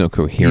message. He has no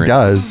coherent. He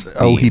does. theme.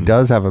 Oh, he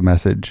does have a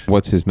message.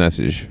 What's his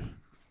message?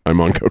 I'm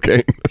on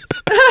cocaine.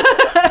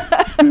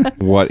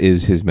 What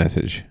is his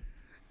message?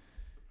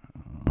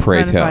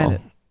 Pray tell.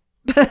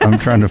 I'm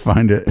trying to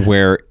find it.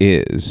 Where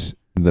is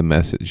the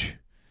message?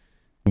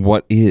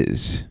 What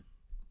is?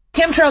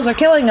 Chemtrails are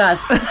killing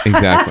us.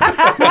 Exactly.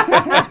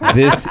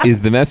 This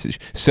is the message.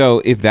 So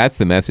if that's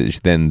the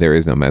message, then there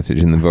is no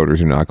message, and the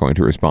voters are not going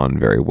to respond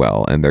very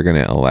well, and they're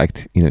going to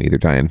elect, either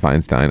Dianne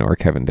Feinstein or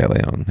Kevin De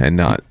Leon, and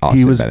not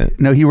Austin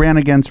Bennett. No, he ran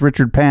against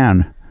Richard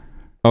Pan.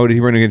 Oh, did he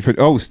run against?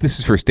 Oh, this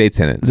is for state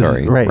senate.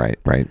 Sorry,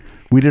 right.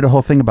 We did a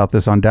whole thing about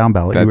this on Down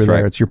Ballot. That's you were right.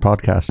 There. It's your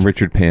podcast.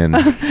 Richard Pan,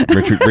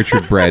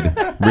 Richard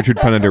Bread, Richard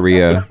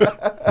Panaderia,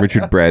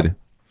 Richard Bread.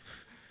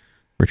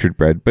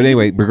 But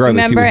anyway,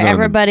 regardless, remember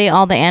everybody,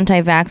 all the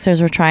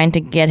anti-vaxxers were trying to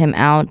get him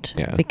out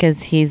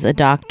because he's a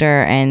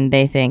doctor, and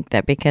they think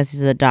that because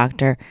he's a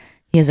doctor,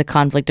 he has a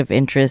conflict of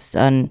interest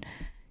on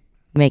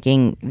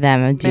making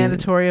them do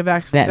mandatory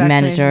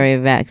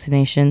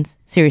vaccinations.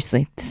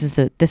 Seriously,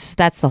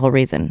 that's the whole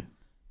reason.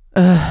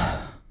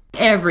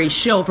 Every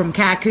shill from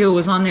Kaku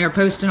was on there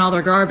posting all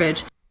their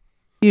garbage.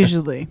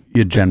 Usually.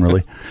 Yeah,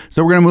 generally.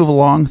 So we're going to move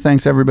along.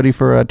 Thanks, everybody,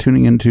 for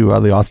tuning into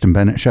the Austin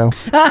Bennett Show.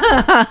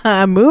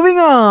 Moving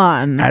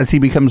on. As he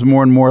becomes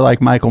more and more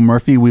like Michael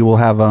Murphy, we will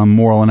have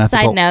moral and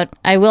ethical... Side note,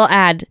 I will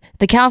add,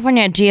 the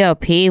California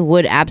GOP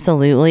would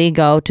absolutely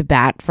go to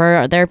bat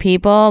for their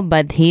people,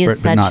 but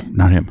he's not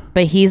him.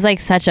 But he's like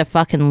such a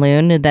fucking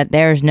loon that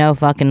there's no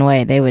fucking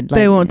way they would. Like,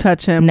 they won't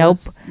touch him. Nope.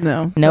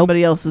 No.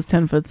 Somebody else's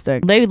 10-foot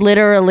stick. They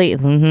literally,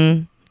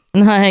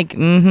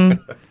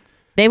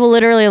 They will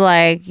literally,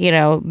 like, you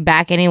know,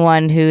 back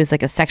anyone who's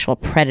like a sexual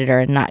predator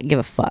and not give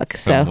a fuck.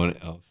 Someone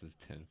else's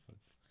 10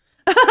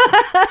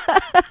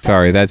 foot.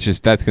 Sorry, that's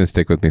gonna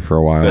stick with me for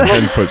a while.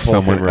 10 foot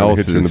Someone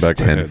else's in the back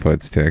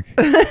 10-foot stick.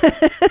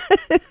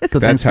 So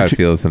That's how it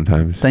feels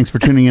sometimes. Thanks for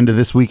tuning into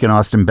This Week in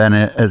Austin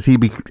Bennett. As he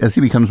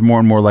becomes more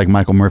and more like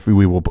Michael Murphy,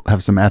 we will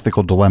have some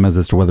ethical dilemmas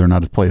as to whether or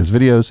not to play his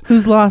videos.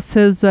 Who's lost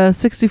his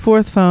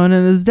 64th phone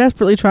and is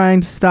desperately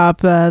trying to stop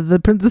the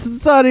Princess of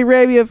Saudi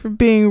Arabia from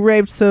being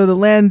raped so the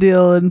land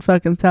deal in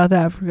fucking South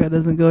Africa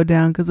doesn't go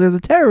down because there's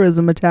a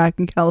terrorism attack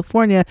in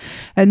California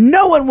and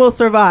no one will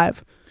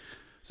survive.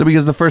 So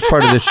because the first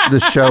part of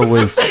this show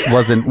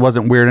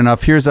wasn't weird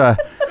enough, here's a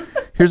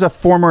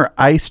former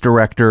ICE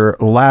director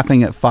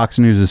laughing at Fox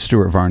News'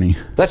 Stuart Varney.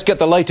 Let's get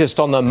the latest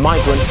on the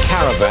migrant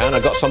caravan.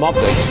 I've got some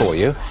updates for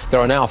you. There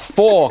are now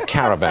 4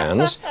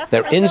 caravans.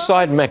 They're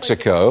inside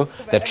Mexico.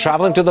 They're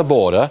traveling to the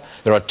border.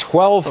 There are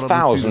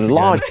 12,000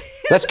 large...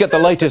 Let's get the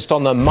latest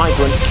on the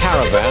migrant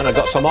caravan. I've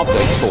got some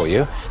updates for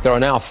you. There are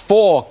now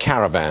 4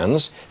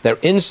 caravans. They're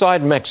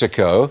inside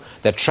Mexico.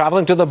 They're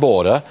traveling to the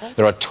border.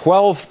 There are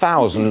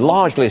 12,000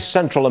 largely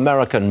Central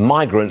American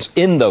migrants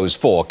in those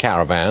 4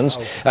 caravans.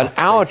 And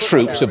our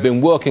troops have been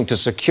working to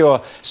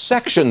secure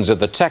sections of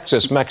the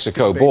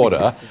Texas-Mexico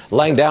border,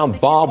 laying down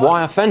barbed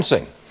wire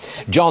fencing.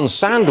 John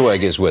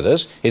Sandweg is with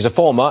us. He's a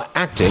former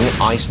acting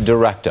ICE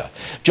director.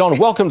 John,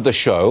 welcome to the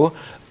show.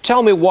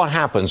 Tell me what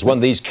happens when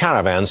these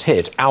caravans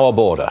hit our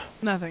border.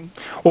 Nothing.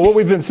 Well, what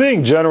we've been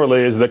seeing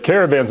generally is that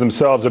caravans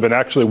themselves have been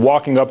actually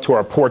walking up to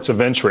our ports of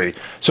entry.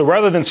 So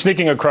rather than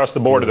sneaking across the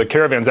border, the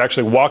caravans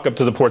actually walk up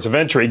to the ports of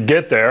entry,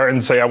 get there,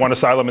 and say, I want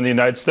asylum in the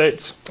United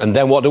States. And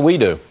then what do we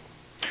do?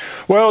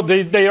 Well,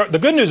 the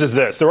good news is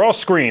this. They're all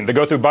screened. They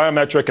go through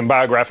biometric and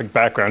biographic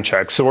background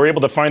checks. So we're able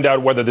to find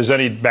out whether there's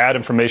any bad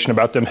information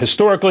about them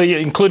historically,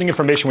 including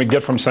information we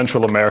get from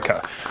Central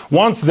America.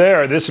 Once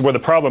there, this is where the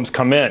problems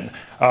come in.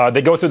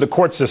 They go through the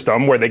court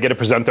system where they get to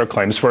present their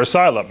claims for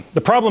asylum.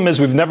 The problem is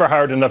we've never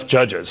hired enough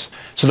judges.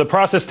 So the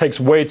process takes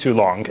way too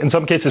long, in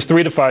some cases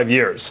 3 to 5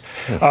 years.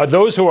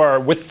 Those who are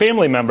with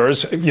family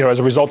members, you know, as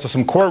a result of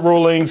some court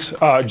rulings,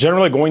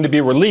 generally going to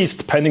be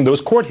released pending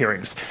those court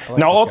hearings.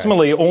 Now,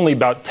 ultimately, only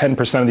about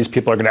 10% of these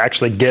people are going to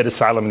actually get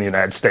asylum in the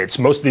United States.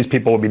 Most of these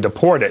people will be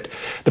deported.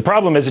 The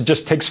problem is it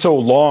just takes so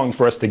long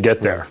for us to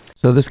get there.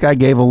 So this guy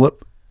gave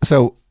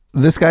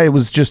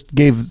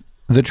gave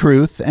the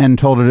truth and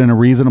told it in a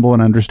reasonable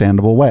and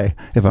understandable way,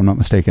 if I'm not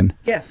mistaken.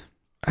 Yes.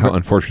 How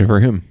unfortunate for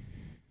him.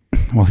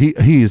 Well,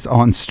 he's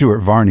on Stuart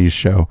Varney's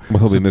show. Well,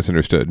 he'll be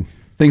misunderstood.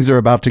 Things are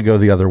about to go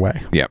the other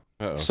way. Yeah.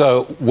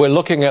 So we're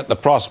looking at the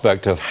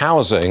prospect of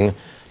housing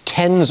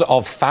tens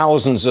of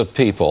thousands of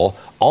people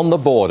on the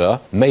border,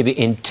 maybe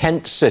in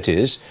tent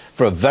cities,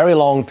 for a very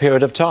long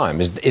period of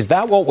time. Is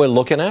that what we're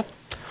looking at?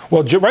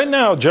 Well, right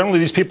now, generally,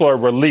 these people are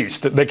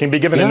released. They can be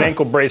given an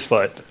ankle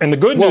bracelet. And the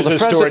good news is,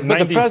 Stuart,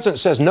 but the president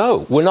says,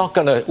 no, we're not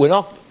going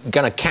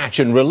to catch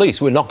and release.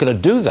 We're not going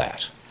to do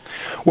that.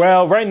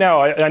 Well, right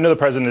now, I know the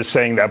president is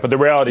saying that, but the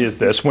reality is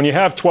this. When you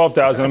have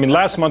 12,000, I mean,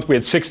 last month we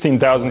had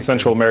 16,000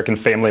 Central American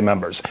family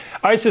members.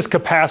 ICE's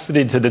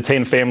capacity to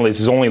detain families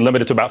is only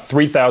limited to about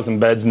 3,000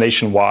 beds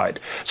nationwide.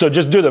 So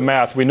just do the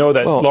math. We know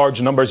that large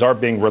numbers are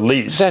being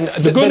released.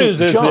 The good news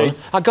is, John,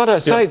 I got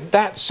to say,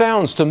 that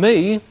sounds to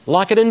me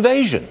like an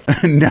invasion.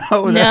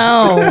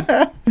 No.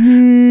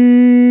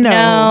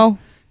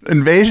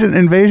 Invasions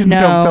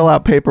don't fill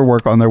out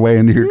paperwork on their way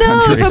into your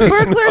country. No, if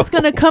a burglar's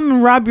going to come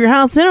and rob your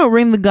house, they don't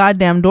ring the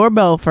goddamn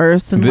doorbell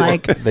first and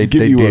they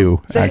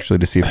do actually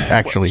to see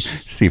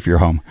if you're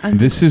home.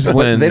 This is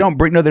when they don't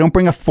bring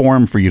a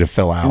form for you to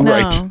fill out. No.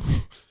 Right.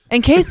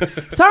 In case,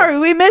 sorry,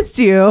 we missed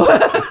you. We'll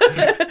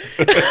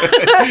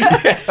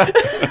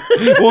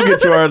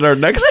get you on our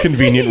next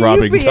convenient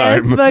robbing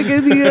time.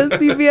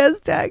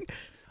 UPS tag.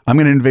 I'm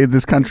going to invade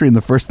this country, and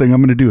the first thing I'm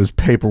going to do is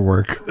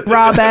paperwork.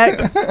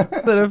 Robex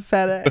instead of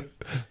FedEx.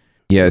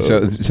 Yeah,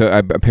 so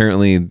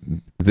apparently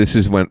this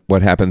is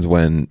what happens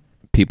when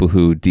people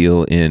who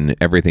deal in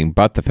everything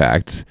but the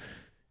facts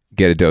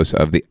get a dose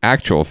of the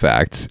actual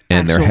facts,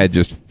 and their head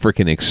just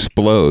freaking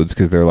explodes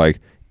because they're like,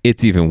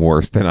 it's even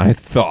worse than I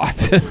thought.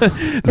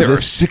 There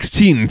are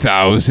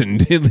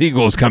 16,000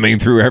 illegals coming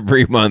through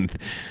every month.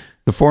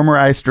 The former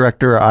ICE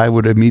director, I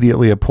would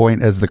immediately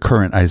appoint as the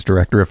current ICE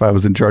director if I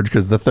was in charge,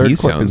 because the third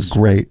clip is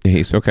great.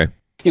 He's okay.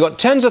 You've got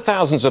tens of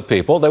thousands of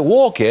people. They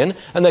walk in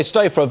and they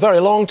stay for a very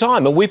long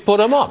time, and we put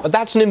them up. But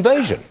that's an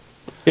invasion.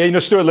 Yeah,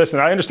 Stuart, listen,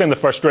 I understand the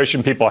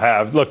frustration people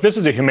have. Look, this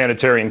is a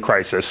humanitarian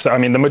crisis. I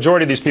mean, the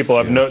majority of these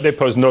people they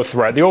pose no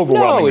threat. The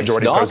overwhelming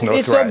majority pose no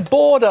threat. It's a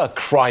border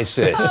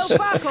crisis.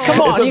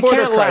 Come on, you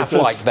can't laugh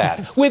like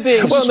that. We're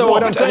being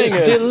swamped, and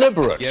it's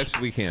deliberate. Yes,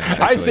 we can.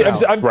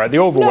 Right, the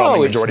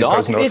overwhelming majority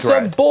pose no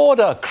threat. It's a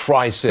border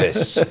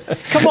crisis.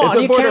 Come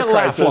on, you can't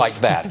laugh like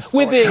that.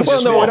 We're being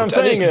swamped,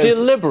 and it's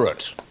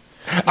deliberate.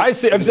 I've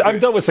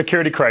dealt with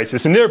security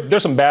crisis, and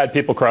there's some bad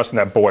people crossing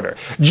that border.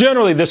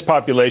 Generally, this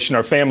population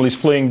are families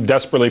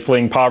desperately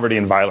fleeing poverty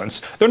and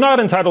violence. They're not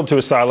entitled to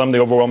asylum, the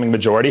overwhelming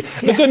majority.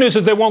 The good news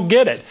is they won't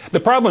get it.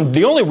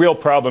 The only real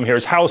problem here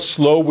is how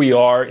slow we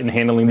are in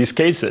handling these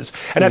cases.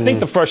 And I think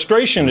the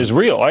frustration is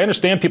real. I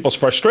understand people's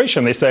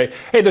frustration. They say,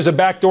 hey, there's a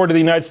back door to the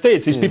United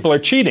States. These people are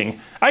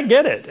cheating. I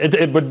get it.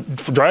 It would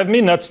drive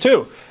me nuts,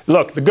 too.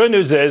 Look, the good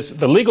news is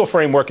the legal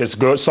framework is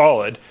good,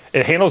 solid.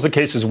 It handles the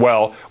cases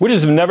well. We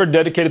just have never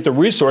dedicated the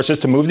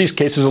resources to move these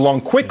cases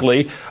along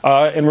quickly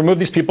and remove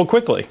these people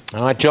quickly.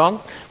 All right,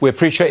 John, we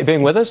appreciate you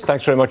being with us.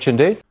 Thanks very much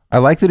indeed. I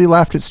like that he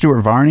laughed at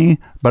Stuart Varney,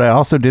 but I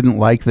also didn't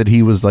like that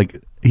he was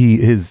like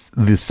his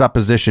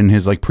presupposition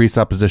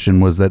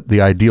was that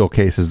the ideal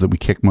case is that we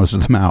kick most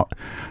of them out.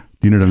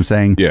 You know what I'm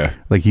saying? Yeah.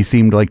 Like he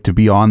seemed like to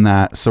be on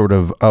that sort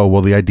of,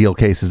 the ideal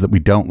case is that we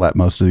don't let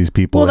most of these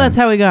people in. That's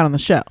how he got on the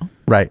show.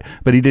 Right.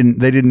 But they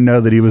didn't know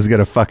that he was going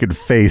to fucking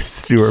face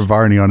Stuart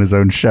Varney on his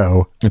own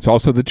show. It's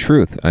also the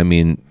truth. I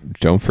mean,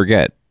 don't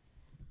forget,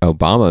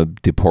 Obama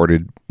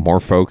deported more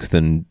folks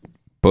than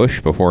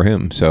Bush before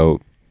him.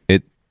 So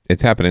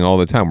it's happening all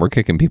the time. We're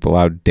kicking people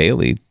out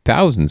daily,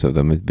 thousands of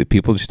them.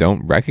 People just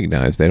don't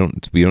recognize.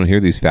 We don't hear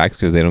these facts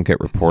because they don't get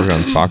reported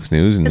on Fox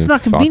News. And it's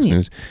not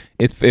convenient. Fox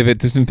News, if it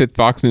doesn't fit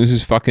Fox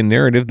News' fucking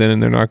narrative, then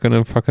they're not going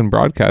to fucking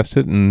broadcast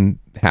it, and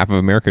half of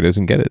America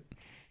doesn't get it.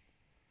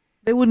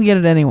 They wouldn't get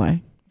it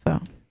anyway.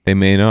 So they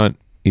may not,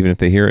 even if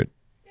they hear it.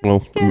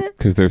 Well,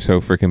 because they're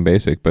so freaking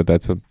basic. But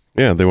that's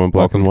they want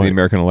black and white. The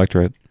American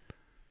electorate.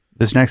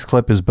 This next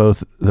clip is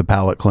both the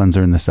palate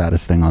cleanser and the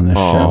saddest thing on this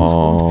show.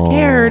 I'm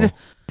scared.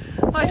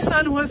 My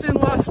son was in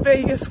Las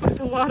Vegas with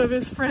a lot of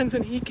his friends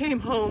and he came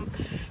home.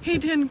 He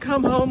didn't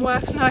come home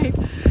last night,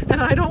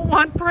 and I don't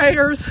want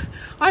prayers.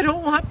 I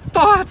don't want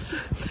thoughts.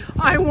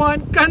 I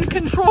want gun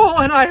control,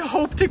 and I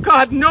hope to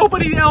God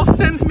nobody else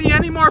sends me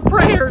any more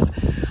prayers.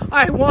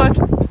 I want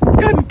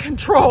gun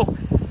control.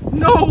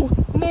 No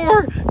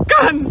more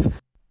guns.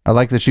 I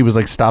like that she was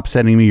like, stop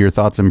sending me your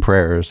thoughts and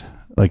prayers.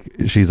 Like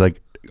she's like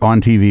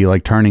on TV,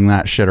 like turning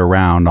that shit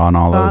around on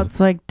all those. Thoughts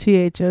like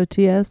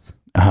THOTS.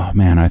 Oh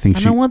man, I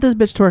don't want this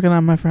bitch twerking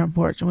on my front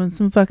porch. I want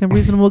some fucking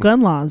reasonable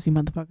gun laws, you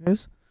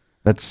motherfuckers.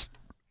 It's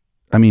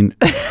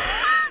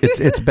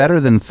better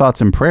than thoughts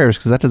and prayers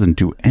because that doesn't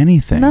do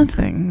anything.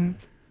 Nothing.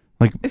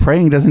 Like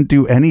praying doesn't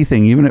do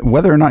anything. Even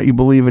whether or not you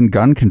believe in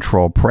gun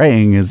control,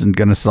 praying isn't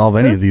going to solve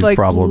any of these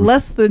problems.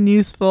 Less than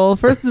useful.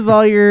 First of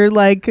all, you're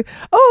like,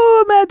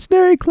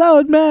 imaginary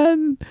cloud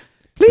man.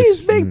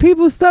 Please make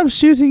people stop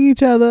shooting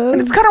each other.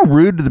 And it's kind of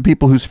rude to the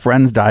people whose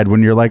friends died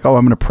when you're like, I'm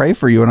going to pray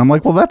for you. And I'm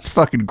like, well, that's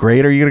fucking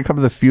great. Are you going to come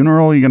to the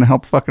funeral? Are you going to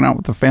help fucking out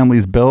with the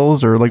family's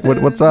bills? Or like,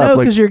 what's up? No,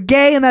 because you're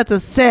gay and that's a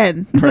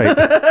sin. Right.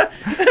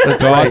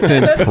 Thoughts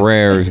and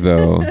prayers,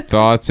 though.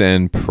 Thoughts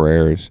and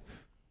prayers.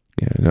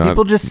 Yeah, no,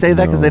 people just say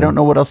that because they don't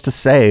know what else to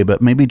say.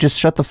 But maybe just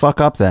shut the fuck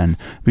up then.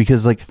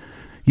 Because like,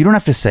 you don't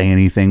have to say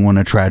anything when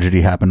a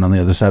tragedy happened on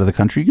the other side of the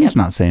country. You can just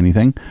not say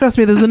anything. Trust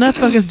me, there's enough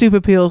fucking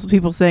stupid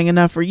people saying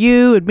enough for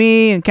you and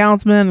me and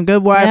Councilman and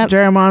Good Wife and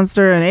Jerry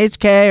Monster and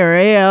HK or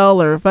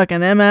AL or fucking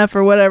MF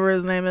or whatever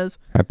his name is.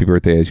 Happy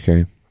birthday,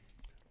 HK.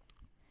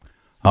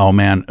 Oh,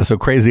 man. So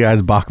Crazy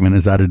Eyes Bachman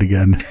is at it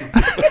again.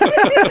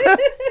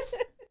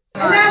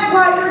 And that's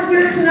why we're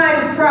here tonight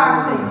as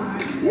proxies,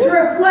 to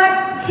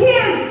reflect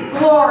his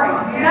glory,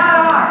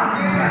 not ours.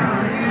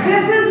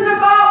 This isn't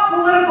about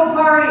political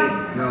parties.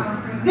 No.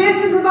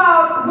 This is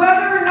about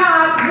whether or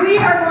not we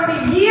are going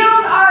to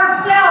yield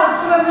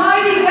ourselves to a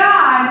mighty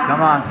God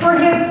for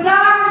his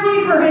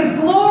sovereignty, for his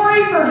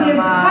glory, for his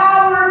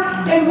power,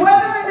 and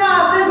whether or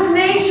not this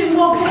nation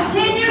will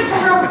continue to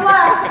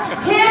reflect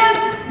his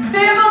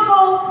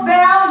biblical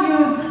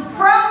values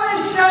from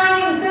this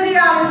shining city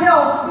on a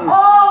hill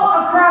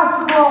all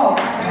across the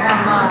globe.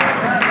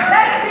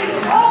 That is the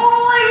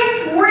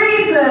only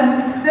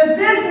reason that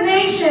this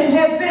nation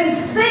has been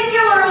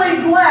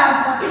singularly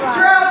blessed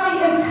throughout the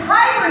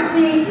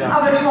entirety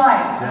of its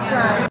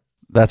life.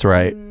 That's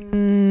right.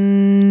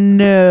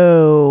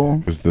 No.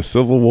 Because the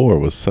Civil War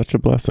was such a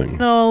blessing.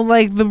 No,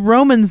 like the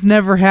Romans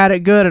never had it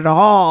good at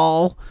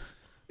all.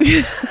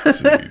 You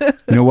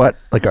know what?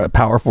 Like a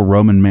powerful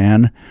Roman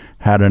man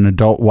had an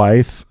adult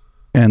wife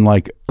and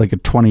like a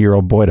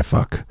 20-year-old boy to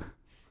fuck.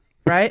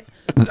 Right?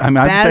 I mean,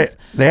 I'd say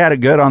they had it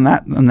good on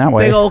that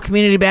way. Big old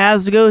community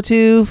baths to go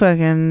to.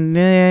 Fucking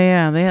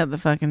yeah. They had the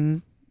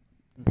fucking.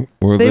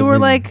 They were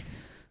like,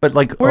 but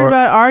like worried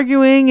about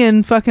arguing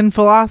and fucking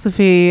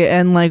philosophy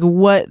and like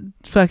what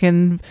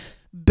fucking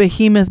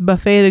behemoth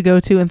buffet to go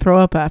to and throw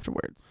up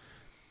afterwards.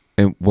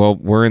 And well,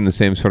 we're in the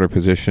same sort of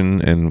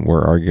position, and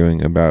we're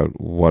arguing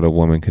about what a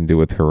woman can do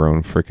with her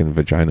own freaking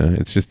vagina.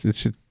 It's just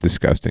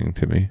disgusting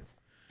to me.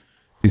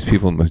 These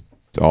people must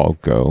all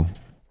go.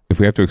 If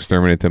we have to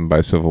exterminate them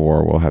by civil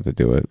war, we'll have to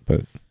do it.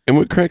 And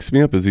what cracks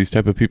me up is these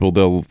type of people,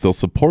 they'll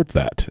support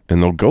that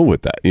and they'll go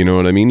with that. You know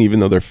what I mean? Even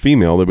though they're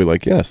female, they'll be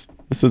like, yes,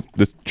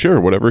 this sure,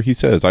 whatever he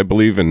says, I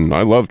believe in,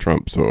 I love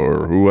Trump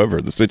or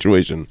whoever the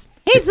situation.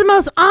 He's the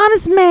most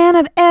honest man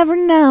I've ever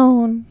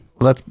known.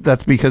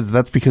 That's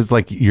because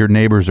like your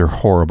neighbors are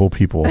horrible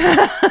people.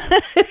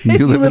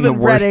 You live in the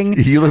worst. Reading.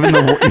 You live in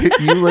Reading.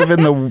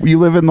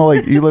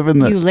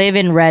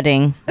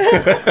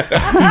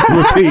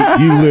 Repeat,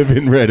 you live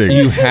in Reading.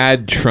 You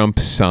had Trump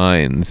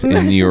signs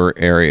in your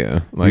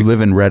area. You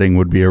live in Reading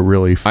would be a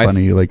really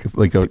funny like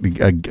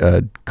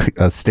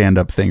a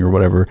stand-up thing or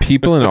whatever.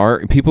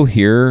 People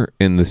here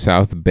in the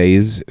South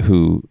Bays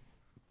who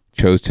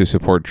chose to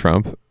support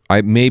Trump,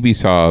 I maybe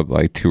saw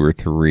like 2 or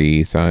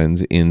 3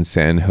 signs in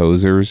San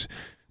Josers,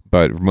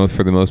 but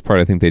for the most part,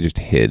 I think they just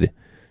hid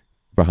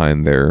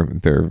behind their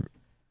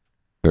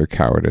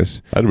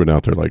cowardice. I'd have been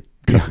out there like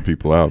cussing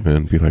people out,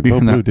 man. Be like,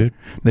 blue dick.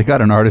 They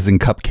got an artisan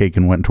cupcake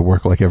and went to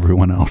work like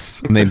everyone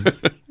else. And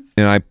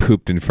I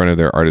pooped in front of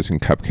their artisan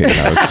cupcake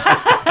house.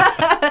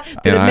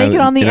 Did it make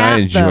it on the app? I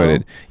enjoyed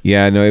it.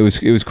 Yeah, no, it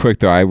was quick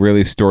though. I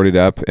really stored it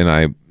up, and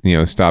I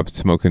stopped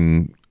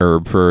smoking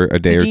herb for a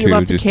day or two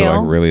just to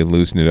like really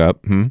loosen it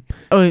up.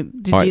 Oh,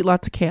 did you eat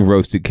lots of kale?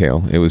 Roasted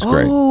kale. It was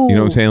great. You know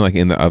what I'm saying? Like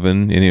in the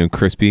oven, and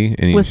crispy,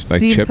 and with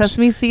like chips.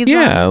 Sesame seeds.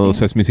 Yeah, a little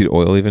sesame seed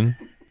oil even.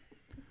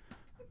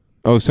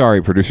 Oh,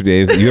 sorry, producer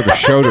Dave. You have a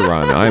show to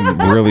run.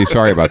 I'm really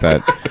sorry about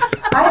that.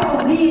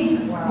 I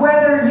believe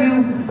whether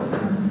you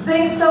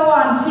think so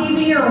on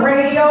TV or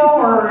radio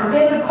or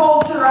in the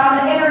culture, on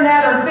the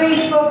internet or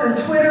Facebook or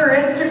Twitter or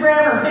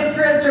Instagram or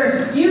Pinterest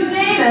or you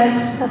name it.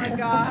 Oh my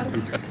God.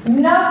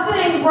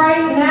 Nothing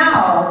right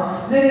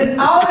now that is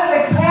out of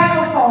the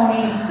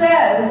cacophony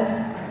says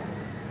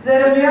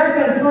that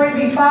America is going to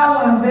be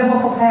following a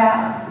biblical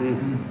path.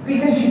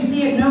 Because you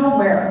see it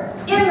nowhere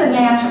in the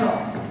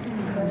natural.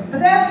 But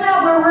that's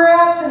not where we're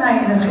at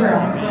tonight in this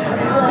room.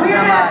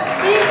 We're not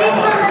speaking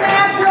from the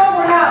natural.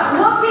 We're not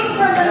looking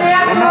from the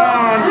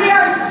natural. We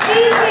are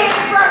speaking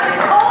from the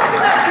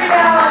ultimate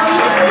reality,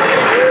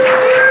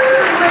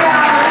 spiritual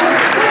reality,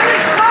 which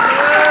is coming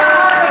from the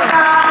heart of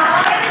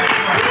God. And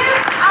it's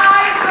His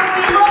eyes that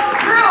we look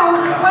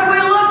through when we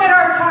look at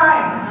our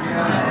times.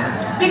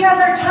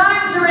 Because our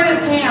times are in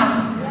His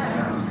hands.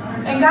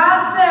 And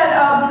God said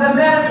of the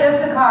men of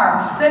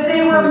Issachar that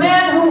they were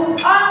men who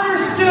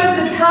understood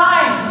the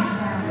times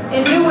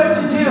and knew what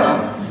to do.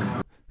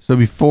 So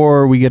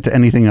before we get to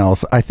anything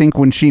else, I think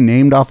when she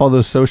named off all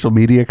those social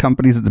media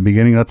companies at the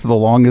beginning, that's the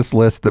longest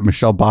list that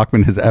Michelle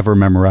Bachmann has ever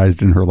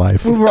memorized in her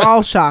life. We were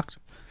all shocked.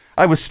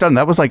 I was stunned.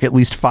 That was like at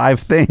least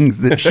 5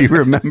 things that she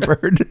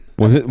remembered.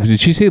 Did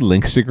she say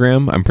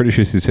Linkstagram? I'm pretty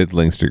sure she said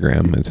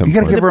Linkstagram at some point.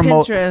 You gotta give her a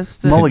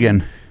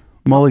mulligan.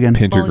 Mulligan.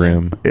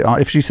 Pentagram.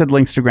 If she said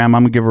Linkstagram, I'm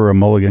gonna give her a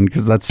mulligan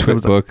because that's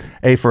Twitbook.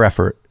 A for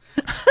effort.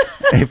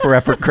 A for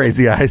effort.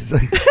 Crazy eyes.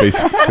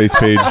 Face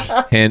page.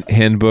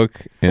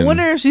 Handbook. I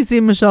wonder if she's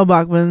seen Michelle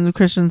Bachmann.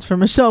 Christians for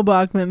Michelle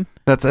Bachmann.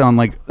 That's on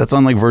like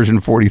version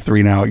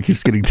 43 now. It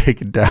keeps getting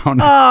taken down.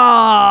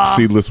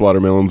 Seedless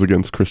watermelons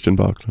against Christian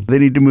Bachmann. They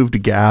need to move to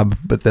Gab,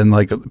 but then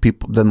like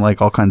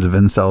all kinds of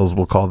incels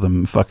will call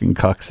them fucking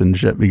cucks and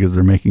shit because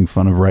they're making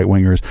fun of right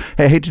wingers.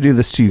 Hey, I hate to do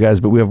this to you guys,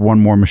 but we have one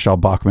more Michelle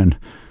Bachmann.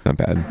 It's not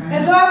bad.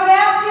 And so I would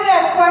ask you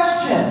that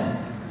question.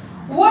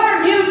 What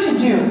are you to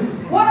do?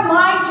 What am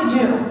I to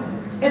do?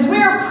 As we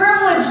are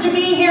privileged to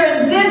be here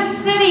in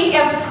this city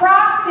as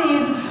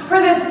proxies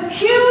for this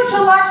huge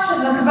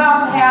election that's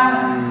about to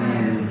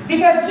happen.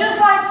 Because just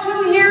like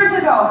 2 years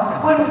ago,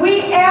 when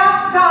we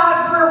asked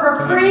God for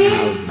a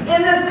reprieve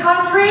in this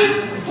country,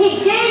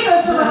 He gave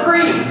us a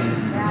reprieve.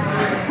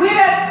 We've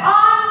had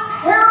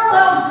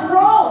unparalleled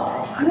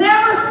growth.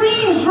 Never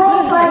seen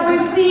growth like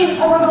we've seen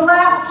over the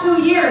last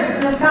 2 years in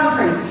this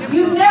country.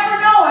 You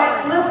never know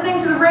it listening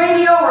to the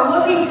radio or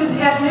looking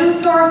at news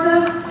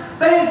sources,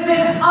 but it's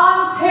been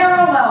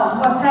unparalleled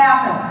what's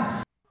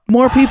happened.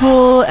 More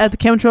people at the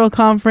chemtrail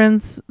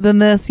conference than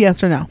this,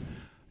 yes or no?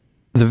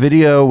 The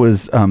video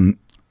was, it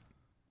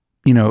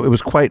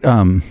was quite,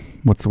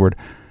 what's the word?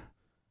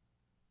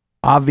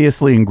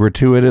 Obviously and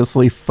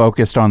gratuitously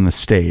focused on the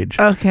stage.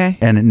 Okay.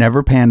 And it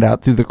never panned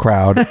out through the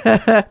crowd.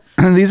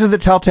 And these are the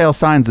telltale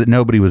signs that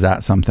nobody was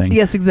at something.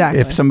 Yes, exactly.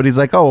 If somebody's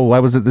like, oh, I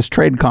was at this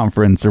trade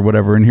conference or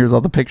whatever, and here's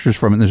all the pictures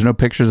from it, and there's no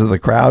pictures of the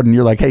crowd, and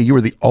you're like, hey, you were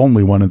the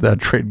only one at that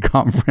trade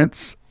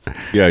conference.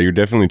 Yeah, you're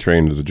definitely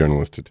trained as a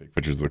journalist to take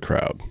pictures of the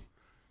crowd.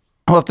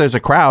 Well, if there's a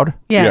crowd.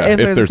 Yeah, if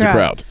there's a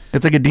crowd.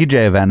 It's like a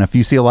DJ event. If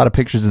you see a lot of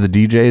pictures of the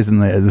DJs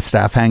and the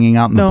staff hanging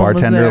out and the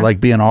bartender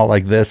like being all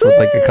like this with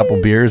like a couple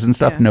beers and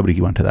stuff,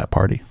 nobody went to that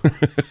party.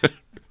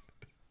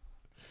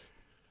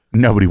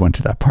 Nobody went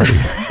to that party.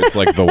 It's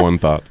like the one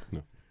thought.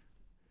 No.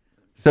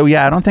 So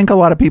yeah, I don't think a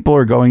lot of people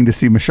are going to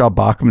see Michelle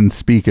Bachmann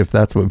speak if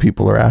that's what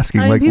people are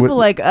asking. I mean, like people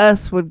like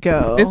us would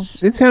go. It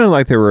sounded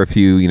like there were a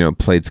few,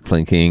 plates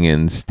clinking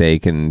and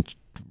steak and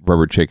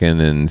rubber chicken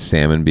and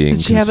salmon being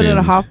Did she consumed. have it at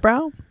a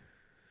Hofbrau?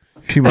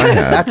 She might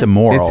have. That's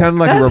immoral. It sounded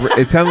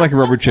like a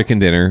rubber chicken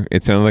dinner.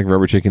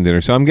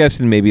 So I'm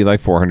guessing maybe like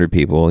 400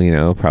 people,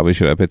 probably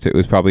showed up. It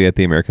was probably at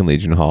the American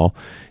Legion Hall,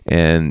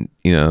 and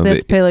They have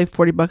to pay like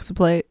 $40 a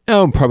plate.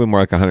 Oh, probably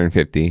more like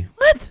 150.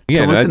 What?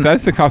 Yeah, So listen,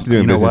 that's the cost of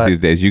doing business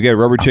these days. You get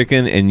rubber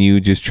chicken, and you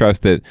just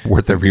trust that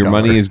your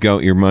money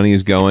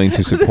is going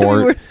to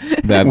support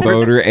that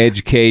voter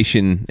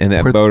education and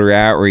that voter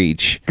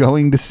outreach.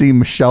 Going to see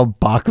Michelle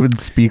Bachmann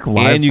speak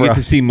live, and you get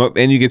to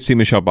see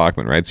Michelle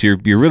Bachmann, right? So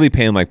you're really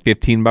paying like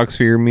 $15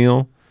 for your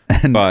meal,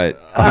 but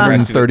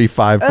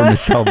 135 for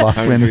Michelle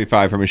Bachmann.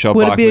 135 for Michelle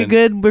Would Bachmann. it be a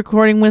good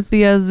recording with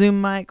the Zoom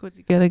mic? Would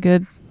you get a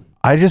good?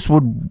 I just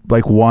would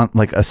want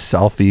like a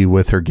selfie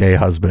with her gay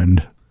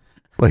husband.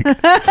 Like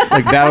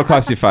that'll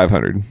cost you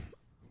 $500,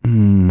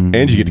 and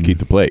you get to keep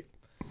the plate.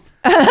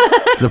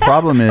 The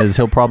problem is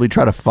he'll probably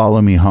try to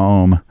follow me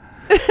home.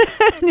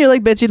 And you're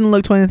like, bitch, you didn't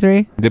look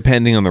 23.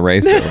 Depending on the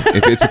race, though.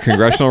 If it's a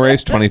congressional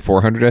race,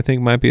 2,400 I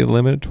think might be the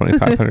limit.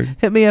 2,500.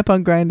 Hit me up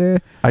on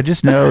Grindr. I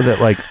just know that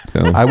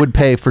I would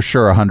pay for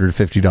sure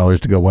 $150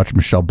 to go watch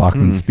Michelle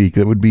Bachmann speak.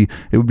 It would be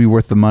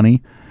worth the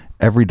money.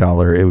 Every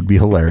dollar. It would be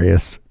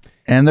hilarious.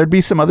 And there'd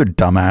be some other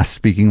dumbass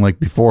speaking like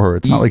before her.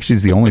 It's not like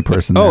she's the only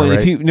person there,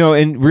 and right?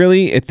 and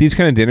really at these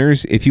kind of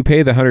dinners, if you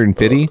pay the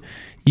 $150,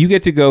 you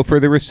get to go for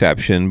the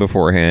reception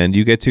beforehand.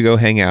 You get to go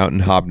hang out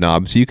and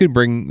hobnob. So you could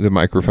bring the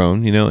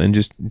microphone, and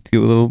just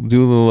do a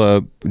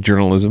little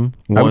journalism.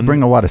 I would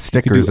bring a lot of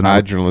stickers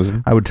and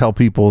journalism. I would tell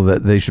people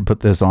that they should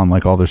put this on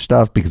like all their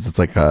stuff because it's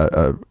like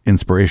a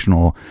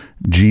inspirational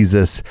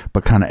Jesus,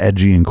 but kind of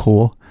edgy and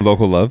cool.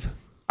 Local love.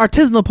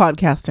 Artisanal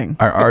podcasting.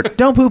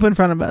 Don't poop in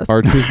front of us.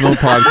 Artisanal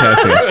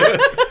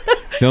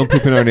podcasting. Don't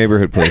poop in our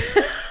neighborhood, please.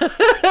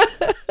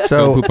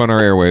 So don't poop on our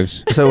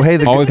airwaves. So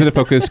hey, always in a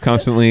focus,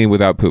 constantly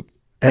without poop.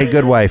 Hey,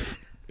 good wife.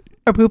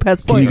 Our poop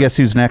has points. Can you guess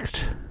who's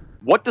next?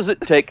 What does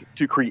it take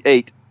to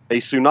create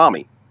a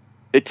tsunami?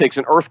 It takes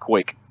an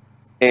earthquake.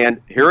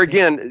 And here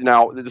again,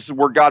 now this is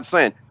where God's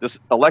saying this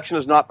election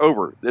is not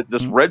over.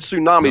 This red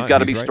tsunami's got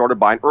to be started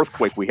by an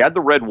earthquake. We had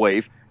the red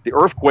wave. The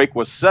earthquake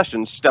was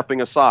Sessions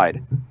stepping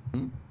aside.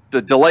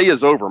 The delay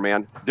is over,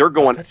 man. They're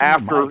going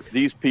after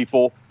these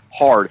people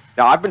hard.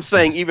 Now, I've been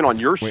saying, even on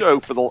your show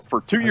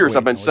for 2 years,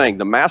 I've been saying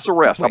the mass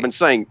arrest. I've been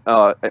saying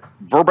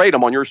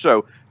verbatim on your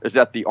show is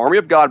that the Army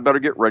of God better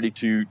get ready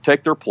to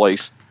take their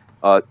place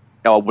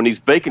when these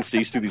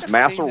vacancies through these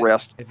mass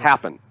arrests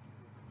happen,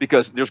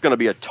 because there's going to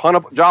be a ton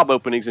of job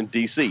openings in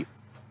D.C.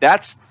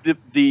 That's the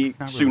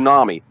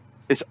tsunami.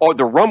 It's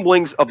the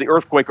rumblings of the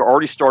earthquake are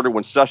already started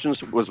when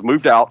Sessions was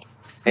moved out,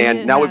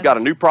 and now we've got a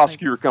new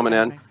prosecutor coming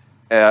in.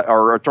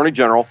 Our attorney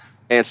general,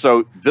 and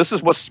so this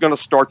is what's going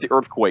to start the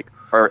earthquake,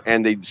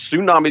 and the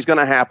tsunami is going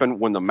to happen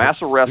when the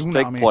mass arrests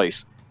take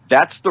place.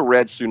 That's the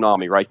red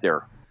tsunami right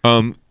there.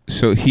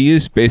 So he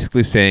is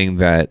basically saying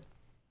that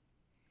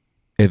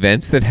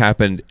events that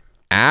happened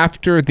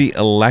after the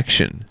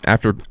election,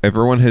 after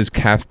everyone has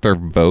cast their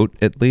vote,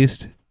 at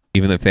least,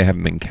 even if they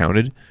haven't been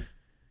counted,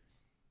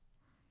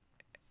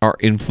 are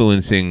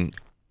influencing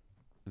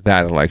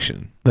that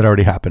election. That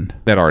already happened.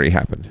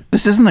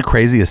 This isn't the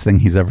craziest thing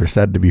he's ever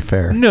said, to be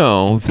fair.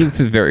 No, it's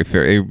a very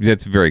fair.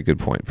 That's a very good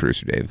point,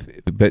 Producer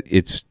Dave. But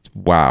it's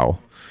wow.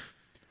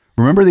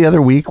 Remember the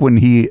other week when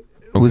he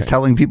was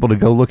telling people to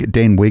go look at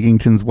Dane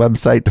Wigington's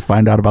website to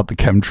find out about the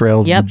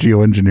chemtrails and the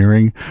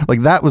geoengineering?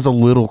 Like, that was a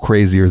little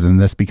crazier than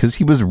this because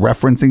he was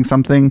referencing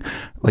something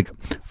like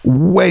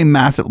way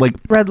massive, like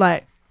red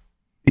light.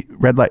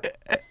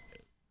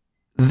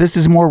 This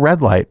is more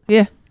red light.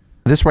 Yeah.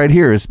 This right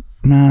here is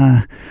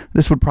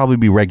this would probably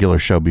be regular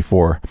show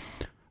before,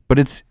 but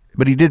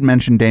he did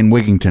mention Dane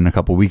Wigington a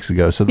couple weeks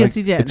ago, so yes,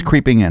 he did. It's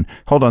creeping in.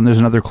 Hold on, there's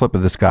another clip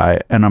of this guy,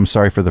 and I'm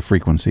sorry for the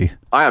frequency.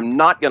 I am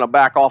not going to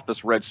back off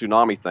this red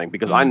tsunami thing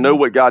because I know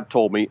what God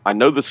told me. I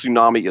know the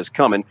tsunami is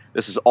coming.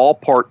 This is all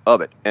part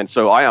of it, and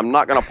so I am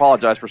not going to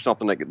apologize for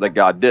something that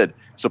God did.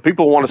 So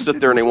people want to sit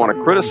there and they want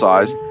to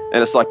criticize, and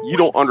it's like you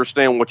don't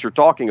understand what you're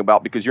talking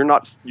about because you're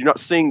not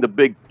seeing the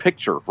big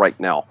picture right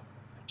now.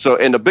 So,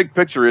 and the big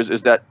picture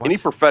is that any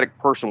prophetic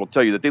person will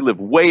tell you that they live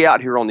way out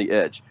here on the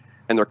edge,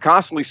 and they're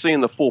constantly seeing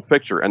the full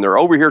picture, and they're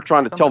over here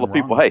trying to tell the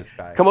people, hey,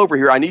 come over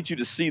here, I need you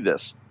to see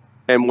this.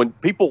 And when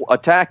people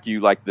attack you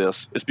like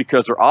this, it's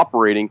because they're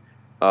operating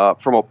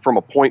from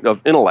a point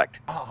of intellect.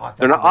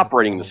 They're not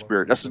operating in the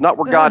spirit. This is not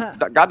where God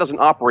doesn't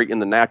operate in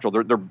the natural.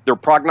 They're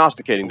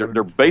prognosticating.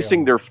 They're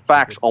basing their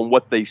facts on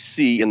what they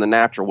see in the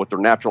natural with their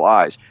natural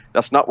eyes.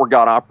 That's not where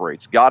God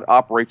operates. God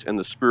operates in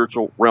the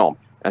spiritual realm,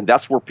 and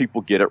that's where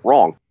people get it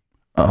wrong.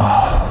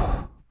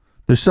 Oh,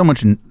 there's so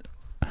much.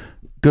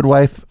 Good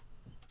wife,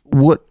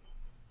 what?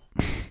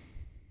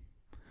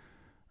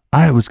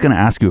 I was going to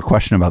ask you a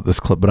question about this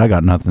clip, but I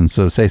got nothing.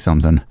 So say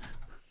something.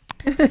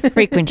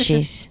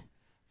 Frequencies.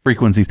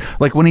 frequencies.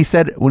 Like when he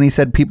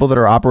said people that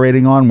are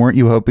operating on, weren't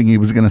you hoping he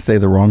was going to say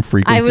the wrong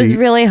frequency? I was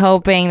really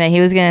hoping that he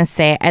was going to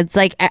say it. It's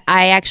like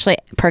I actually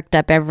perked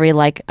up every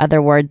like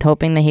other word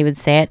hoping that he would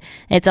say it.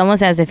 It's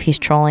almost as if he's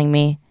trolling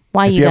me.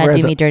 Why you gotta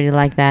do me dirty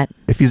like that?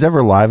 If he's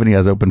ever live and he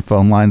has open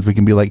phone lines, we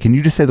can be like, can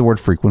you just say the word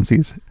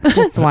frequencies?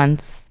 Just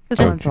once.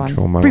 Just once.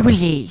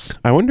 Frequency.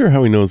 I wonder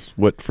how he knows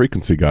what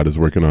frequency God is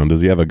working on.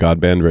 Does he have a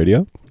God band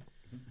radio?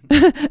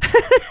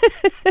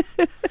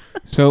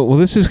 So, well,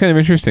 this is kind of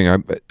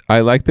interesting.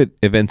 I like that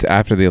events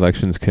after the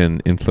elections can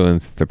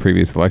influence the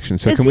previous election.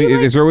 So, can we?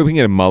 Is there a way we can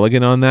get a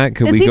mulligan on that?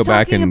 Could we go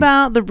back and talking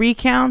about the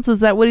recounts? Is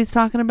that what he's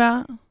talking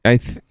about?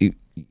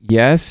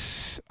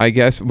 Yes, I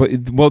guess.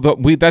 Well,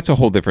 that's a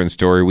whole different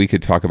story. We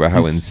could talk about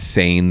how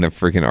insane the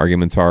freaking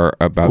arguments are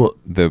about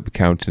the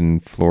counts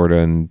in Florida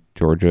and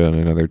Georgia and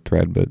another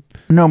thread. But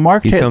no,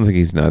 Mark. He sounds like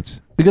he's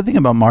nuts. The good thing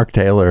about Mark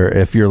Taylor,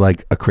 if you're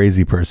like a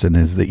crazy person,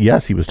 is that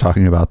yes, he was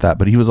talking about that,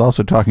 but he was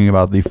also talking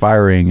about the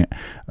firing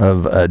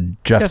of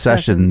Jeff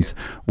Sessions,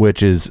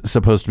 which is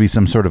supposed to be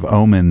some sort of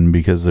omen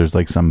because there's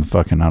like some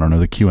fucking, I don't know,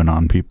 the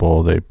QAnon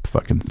people, they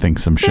fucking think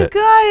some shit. The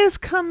guy has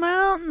come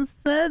out and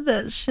said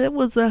that shit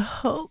was a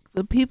hoax.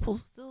 The people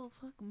still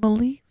fucking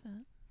believe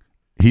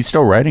it. He's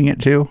still writing it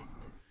too.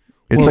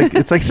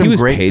 It's like some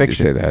great fiction. He was paid to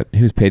say that.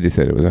 He was paid to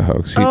say it was a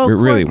hoax. It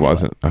really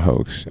wasn't a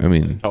hoax. I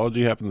mean,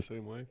 Scientology happened the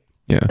same way.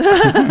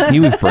 Yeah, he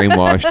was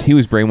brainwashed. He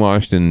was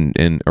brainwashed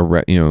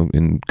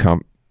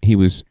he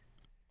was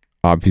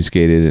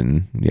obfuscated,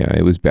 and yeah,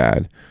 it was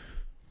bad.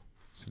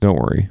 So don't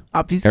worry.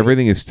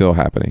 Everything is still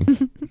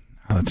happening.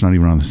 Oh, that's not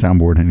even on the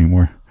soundboard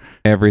anymore.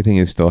 Everything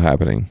is still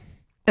happening,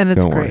 and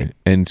it's don't great. Worry.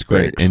 And it's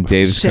great. And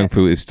Dave's Kung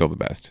Fu is still the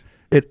best.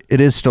 It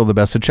is still the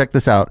best. So check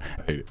this out.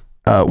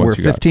 We're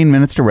 15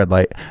 minutes to red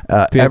light.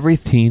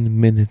 15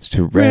 minutes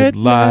to red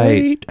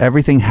light.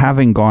 Everything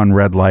having gone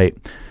red light.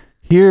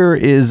 Here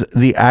is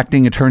the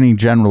acting attorney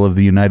general of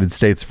the United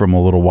States from a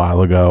little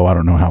while ago. I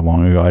don't know how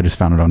long ago. I just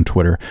found it on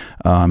Twitter.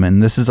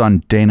 And this is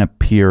on Dana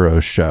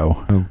Piero's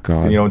show. Oh,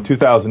 God. In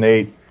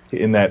 2008,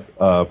 in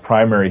that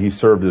primary, he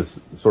served as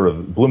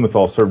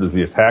Blumenthal served as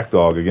the attack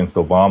dog against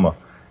Obama.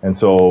 And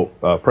so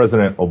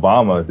President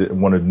Obama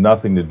wanted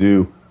nothing to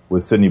do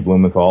with Sidney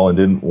Blumenthal and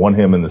didn't want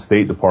him in the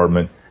State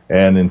Department.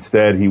 And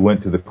instead, he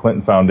went to the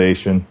Clinton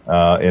Foundation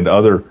and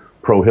other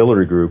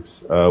pro-Hillary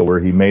groups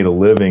where he made a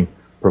living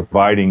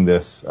providing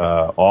this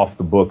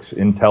off-the-books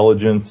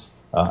intelligence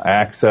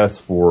access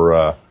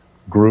for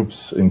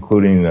groups,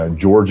 including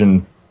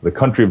the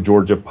country of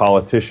Georgia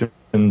politicians,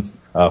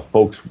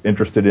 folks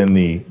interested in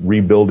the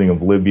rebuilding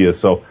of Libya.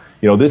 So,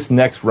 this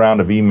next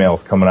round of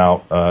emails coming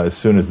out as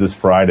soon as this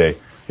Friday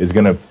is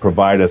going to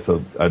provide us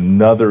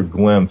another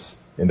glimpse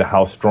into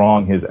how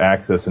strong his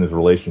access and his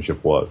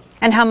relationship was.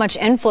 And how much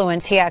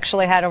influence he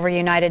actually had over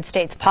United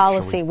States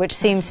policy, which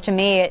seems to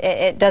me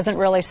it doesn't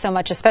really so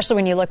much, especially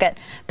when you look at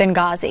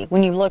Benghazi,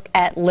 when you look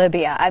at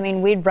Libya. I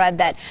mean, we'd read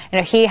that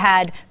he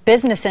had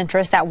business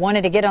interests that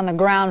wanted to get on the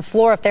ground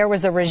floor if there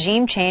was a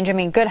regime change. I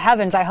mean, good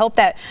heavens, I hope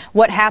that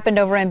what happened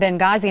over in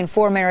Benghazi and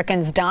 4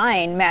 Americans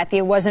dying,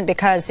 Matthew, wasn't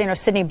because,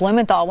 Sidney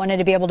Blumenthal wanted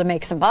to be able to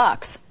make some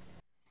bucks.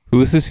 Who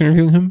was this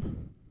interviewing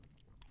him?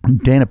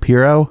 Dana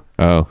Piero.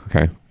 Oh,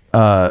 okay.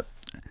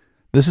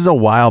 This is a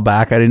while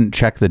back. I didn't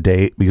check the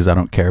date because I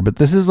don't care, but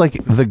this is like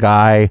the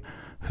guy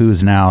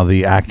who's now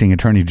the acting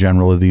attorney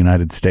general of the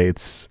United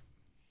States,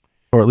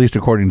 or at least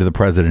according to the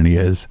president, he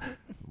is.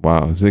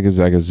 Wow.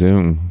 Zig-a-zag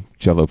zoom.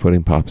 Jello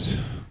pudding pops.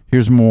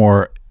 Here's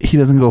more. He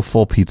doesn't go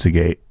full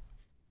Pizzagate.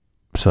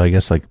 So I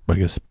guess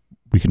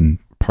we can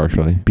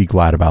partially be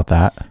glad about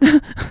that.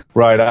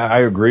 Right.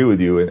 I agree with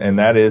you. And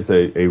that is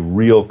a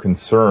real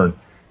concern,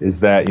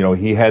 is that,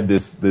 he had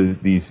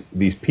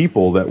these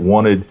people that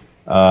wanted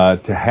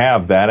to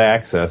have that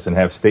access and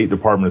have State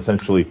Department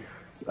essentially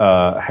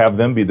have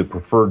them be the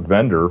preferred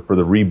vendor for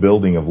the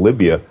rebuilding of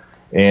Libya.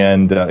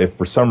 And if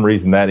for some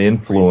reason that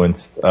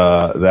influenced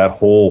that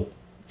whole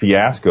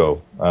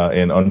fiasco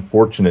and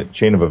unfortunate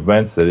chain of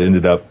events that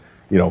ended up,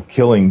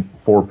 killing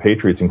 4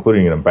 patriots,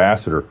 including an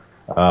ambassador,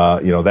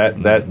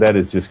 that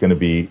is just going to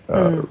be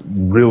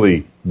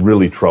really,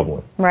 really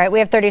troubling. Right. We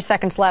have 30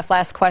 seconds left.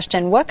 Last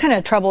question. What kind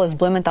of trouble is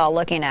Blumenthal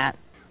looking at?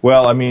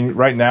 Well, I mean,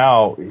 right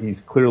now, he's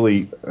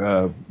clearly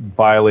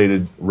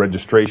violated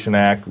Registration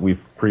Act. We've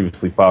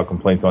previously filed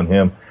complaints on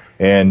him.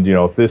 And,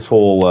 if this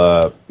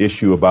whole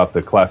issue about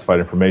the classified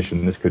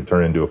information, this could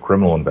turn into a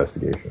criminal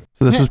investigation.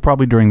 So this was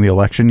probably during the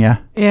election, yeah?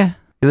 Yeah.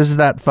 This is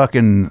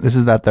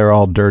that they're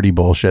all dirty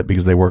bullshit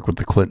because they work with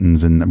the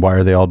Clintons. And why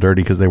are they all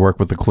dirty? Because they work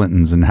with the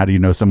Clintons. And how do you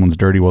know someone's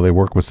dirty? Well, they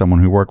work with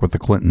someone who worked with the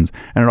Clintons.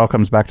 And it all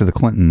comes back to the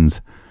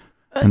Clintons.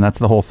 And that's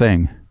the whole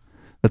thing.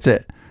 That's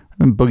it.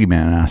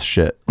 Boogeyman ass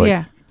shit.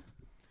 Yeah.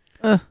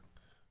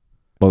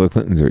 Well, the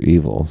Clintons are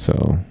evil,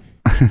 so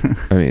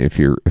I mean, if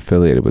you're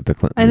affiliated with the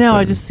Clintons, I know.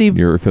 I just see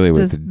you're affiliated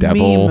with the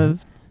devil. Meme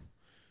of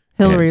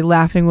Hillary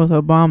laughing with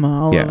Obama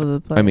all over the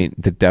place. I mean,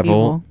 the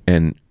devil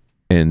and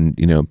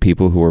and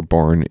people who are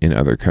born in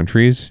other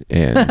countries,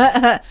 and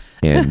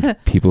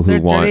people who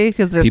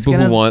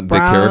want the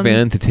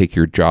caravan to take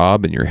your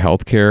job and your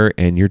health care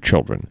and your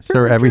children.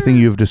 Sir, everything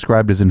you've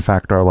described is in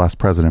fact our last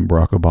president,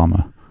 Barack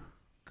Obama.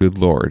 Good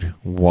Lord,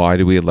 why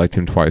do we elect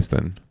him twice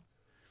then?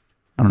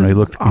 I don't know. He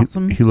looked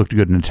awesome. He looked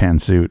good in a tan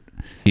suit.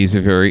 He was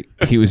a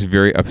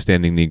very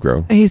upstanding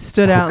Negro. He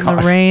stood out in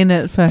the rain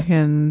at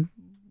fucking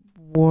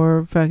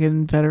war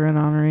veteran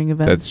honoring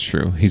event. That's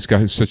true. He's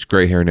got such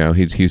gray hair now.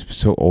 He's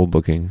so old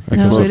looking. I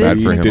No, feel so it bad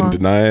is. for You him. didn't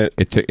deny it.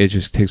 It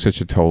just takes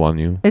such a toll on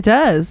you. It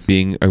does.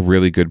 Being a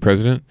really good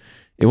president.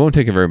 It won't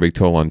take a very big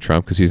toll on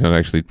Trump because he's not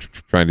actually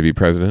trying to be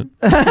president.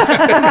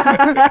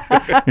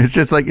 It's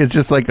just like He'll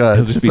just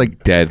be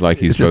dead like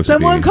he's supposed to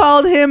be. Someone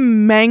called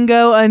him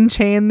Mango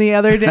Unchained the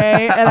other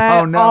day, and I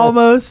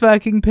almost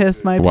fucking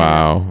pissed my pants.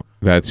 Wow,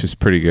 that's just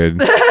pretty good.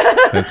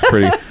 That's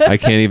pretty. I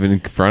can't even in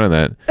front of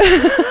that.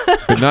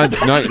 But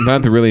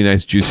not the really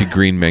nice juicy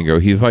green mango.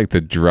 He's like the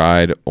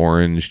dried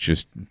orange,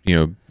 just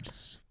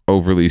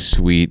overly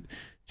sweet,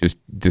 just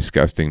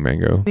disgusting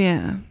mango.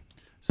 Yeah.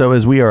 So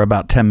as we are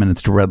about 10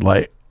 minutes to red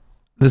light,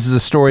 this is a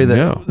story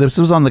that this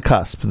was on the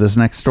cusp. This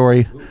next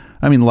story,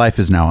 I mean, life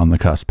is now on the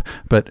cusp,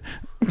 but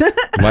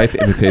life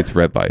imitates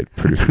red light.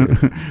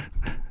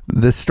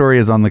 This story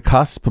is on the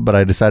cusp, but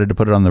I decided to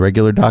put it on the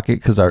regular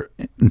docket because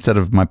instead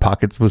of my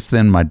pockets was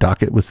thin, my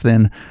docket was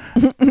thin.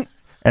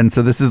 And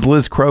so this is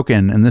Liz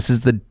Crokin, and this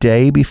is the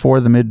day before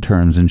the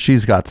midterms, and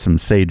she's got some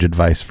sage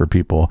advice for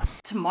people.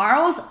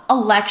 Tomorrow's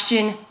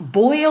election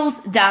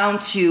boils down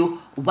to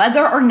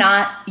whether or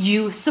not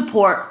you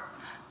support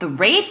the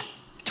rape,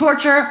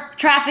 torture,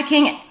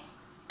 trafficking,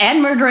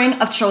 and murdering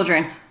of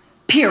children.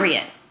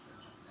 Period.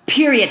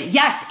 Period.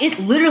 Yes, it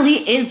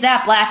literally is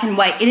that black and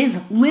white. It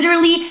is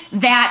literally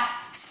that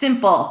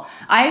simple.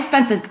 I have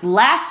spent the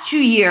last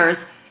 2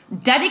 years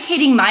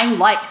dedicating my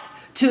life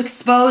to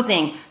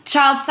exposing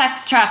child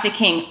sex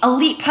trafficking,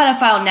 elite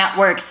pedophile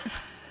networks,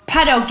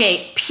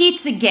 Pedogate,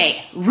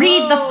 Pizzagate.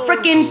 Read the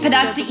frickin'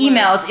 Podesta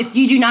emails if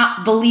you do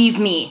not believe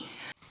me.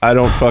 I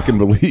don't fucking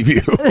believe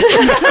you.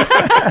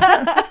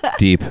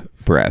 Deep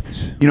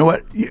breaths. You know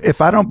what?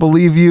 If I don't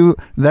believe you,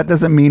 that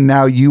doesn't mean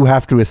now you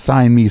have to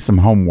assign me some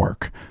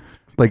homework.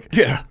 Like,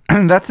 yeah,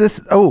 that's this.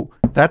 Oh,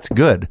 that's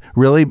good.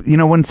 Really?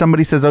 When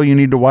somebody says, oh, you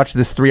need to watch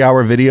this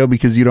 3-hour video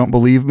because you don't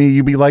believe me,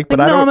 you be like, but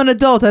I'm an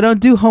adult. I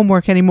don't do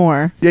homework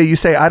anymore. Yeah, you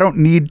say, I don't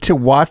need to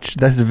watch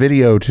this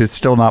video to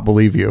still not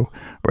believe you.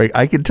 Right?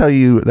 I can tell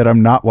you that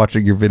I'm not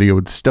watching your video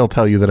and still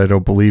tell you that I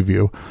don't believe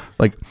you.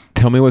 Like,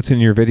 tell me what's in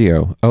your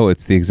video. Oh,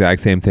 it's the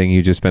exact same thing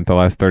you just spent the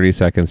last 30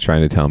 seconds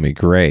trying to tell me.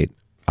 Great.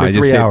 I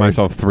just saved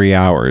myself 3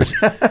 hours.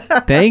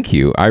 Thank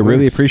you. I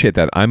really appreciate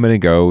that. I'm going to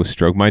go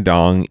stroke my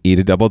dong, eat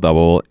a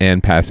double,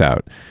 and pass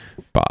out.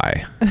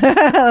 Bye.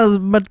 That was a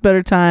much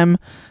better time.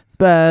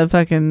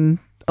 Fucking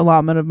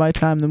allotment of my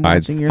time than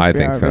watching your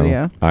 3-hour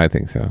video. I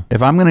think so.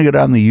 If I'm going to go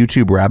down the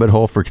YouTube rabbit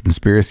hole for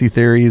conspiracy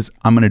theories,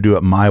 I'm going to do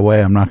it my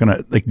way. I'm not going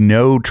to,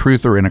 no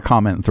truther in a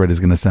comment thread is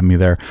going to send me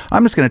there.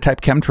 I'm just going to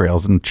type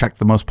chemtrails and check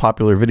the most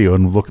popular video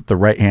and look at the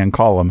right-hand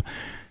column.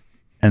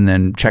 And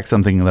then check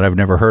something that I've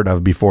never heard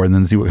of before and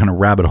then see what kind of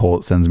rabbit hole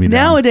it sends me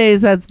down.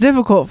 Nowadays, that's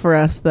difficult for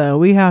us, though.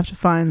 We have to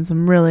find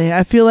some really...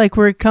 I feel like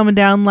we're coming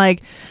down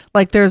like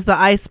there's the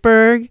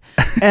iceberg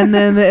and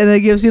then and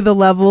it gives you the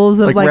levels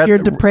of your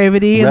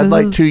depravity. Red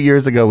light 2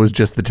 years ago was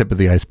just the tip of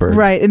the iceberg.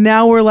 Right. And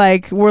now we're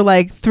like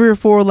 3 or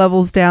 4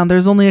 levels down.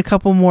 There's only a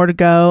couple more to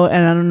go.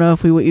 And I don't know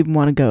if we would even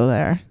want to go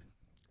there.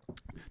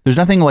 There's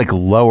nothing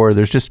lower.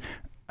 There's just...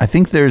 I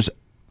think there's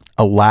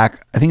a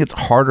lack. I think it's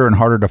harder and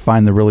harder to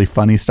find the really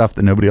funny stuff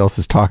that nobody else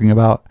is talking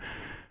about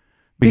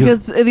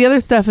because the other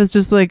stuff is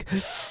just like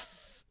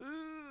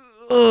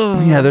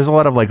yeah, there's a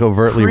lot of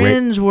overtly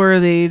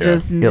cringe-worthy,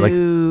 just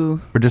new,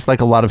 or just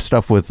a lot of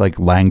stuff with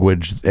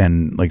language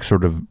and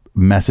sort of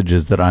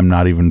messages that I'm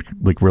not even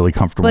really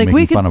comfortable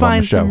making fun of on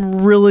the show. We could find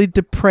some really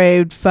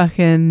depraved,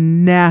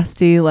 fucking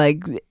nasty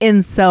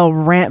incel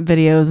rant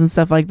videos and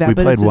stuff like that. We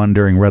played one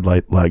during Red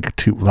Light last week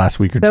or 2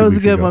 weeks ago. That was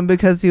a good one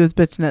because he was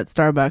bitching at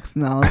Starbucks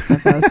and all that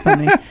stuff. That was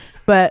funny.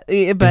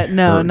 But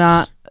no,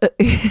 not.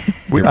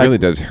 It really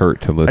does hurt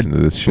to listen to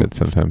this shit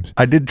sometimes.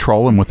 I did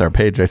troll him with our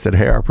page. I said,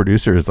 hey, our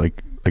producer is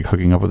like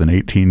hooking up with an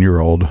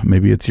 18-year-old.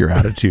 Maybe it's your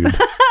attitude.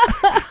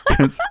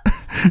 Our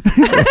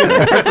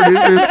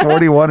producer is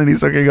 41 and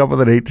he's hooking up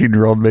with an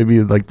 18-year-old. Maybe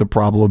the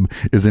problem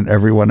isn't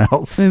everyone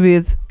else. Maybe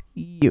it's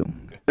you.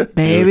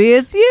 Maybe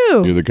it's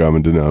you. You're the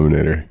common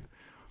denominator.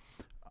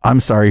 I'm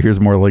sorry. Here's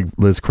more like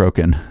Liz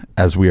Crokin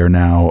as we are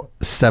now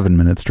 7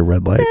 minutes to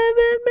red light.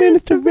 7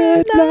 minutes to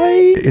red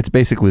light. It's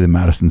basically the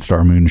Madison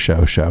Star Moon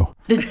show.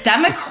 The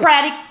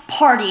Democratic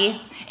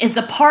Party is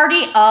the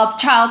party of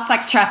child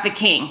sex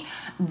trafficking.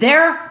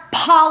 Their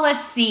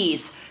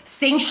policies,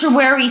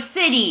 sanctuary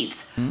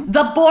cities,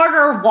 the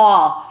border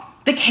wall,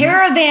 the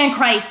caravan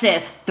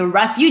crisis, the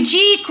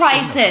refugee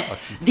crisis.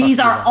 These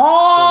are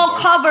all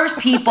covers,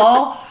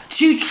 people,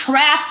 to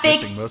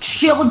traffic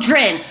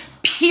children,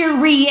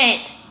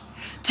 period.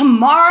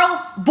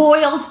 Tomorrow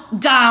boils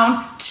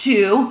down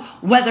to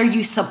whether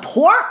you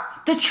support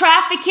the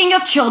trafficking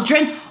of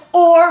children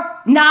or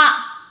not,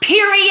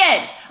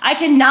 period. I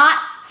cannot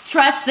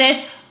stress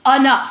this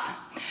enough.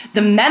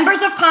 The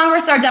members of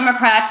Congress are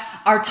Democrats,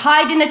 are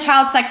tied into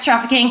child sex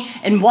trafficking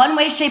in one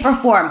way, shape, or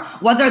form,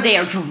 whether they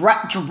are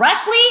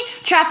directly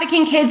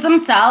trafficking kids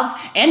themselves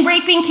and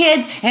raping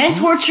kids and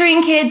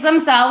torturing kids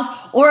themselves,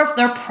 or if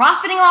they're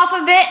profiting off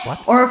of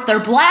it, or if they're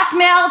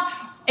blackmailed.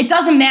 It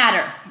doesn't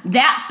matter.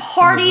 That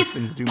party's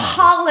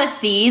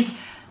policies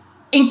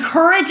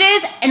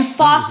encourages and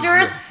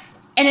fosters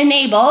and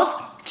enables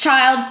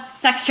child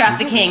sex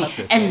trafficking.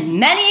 And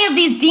many of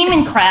these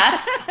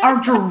Democrats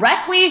are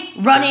directly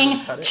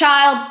running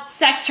child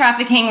sex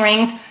trafficking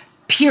rings,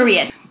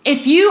 period.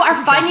 If you are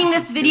finding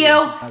this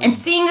video and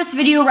seeing this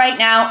video right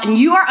now and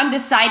you are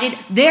undecided,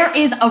 there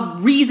is a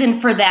reason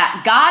for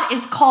that. God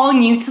is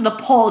calling you to the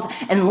polls.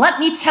 And let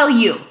me tell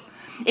you,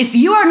 if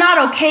you are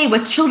not okay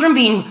with children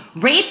being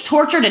raped,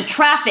 tortured, and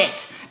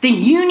trafficked, then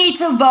you need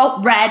to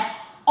vote red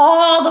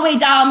all the way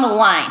down the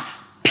line,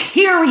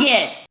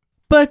 period.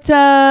 But,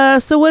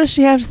 so what does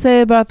she have to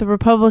say about the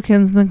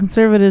Republicans and the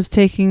conservatives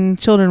taking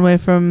children away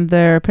from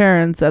their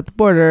parents at the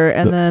border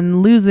and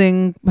then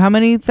losing how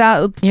many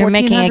thousand? You're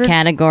making a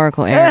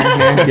categorical error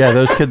here. Yeah,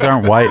 those kids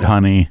aren't white,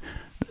 honey.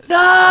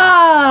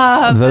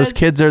 Stop! Those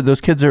kids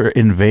are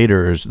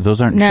invaders. Those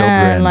aren't No,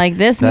 children. like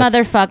this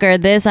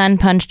motherfucker, this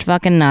unpunched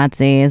fucking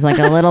Nazi is like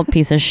a little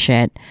piece of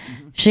shit.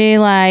 She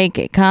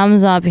like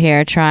comes up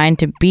here trying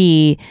to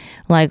be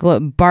like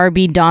what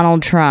Barbie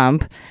Donald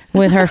Trump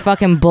with her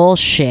fucking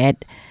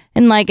bullshit,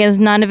 and like as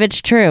none of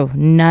it's true.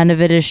 None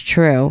of it is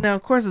true. No,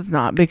 of course it's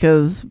not,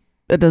 because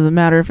it doesn't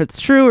matter if it's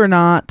true or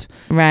not.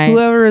 Right.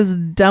 Whoever is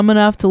dumb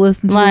enough to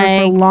listen to her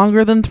for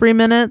longer than 3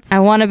 minutes. I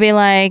want to be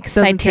like,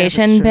 doesn't care if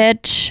citation,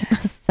 it's true.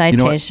 bitch. Citation. You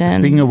know what?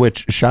 Speaking of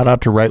which, shout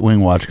out to Right Wing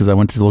Watch, because I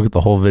went to look at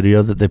the whole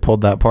video that they pulled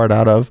that part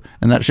out of,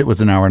 and that shit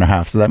was an hour and a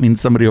half. So that means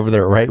somebody over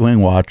there at Right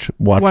Wing Watch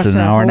watched an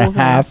hour and a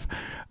half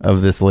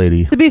of this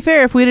lady. To be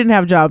fair, if we didn't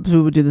have jobs,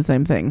 we would do the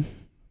same thing.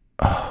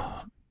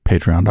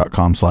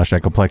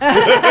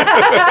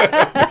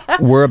 Patreon.com/Echoplex.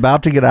 We're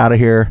about to get out of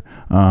here,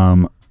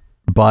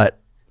 but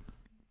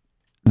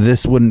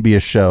this wouldn't be a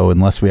show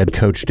unless we had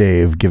Coach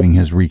Dave giving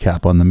his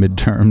recap on the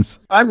midterms.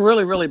 I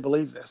really, really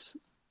believe this.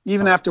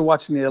 Even after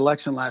watching the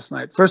election last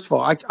night. First of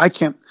all, I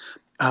can't,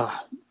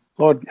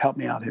 Lord help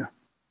me out here.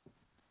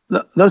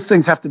 Those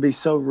things have to be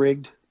so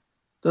rigged.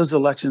 Those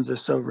elections are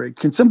so rigged.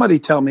 Can somebody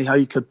tell me how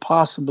you could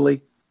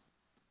possibly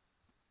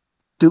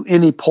do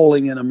any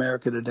polling in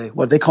America today?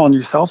 What, they calling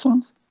your cell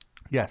phones?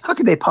 Yes. How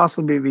could they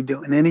possibly be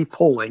doing any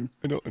polling?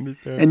 I don't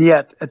understand. And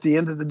yet, at the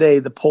end of the day,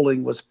 the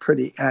polling was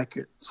pretty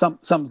accurate.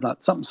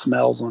 Something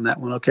smells on that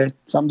one. Okay,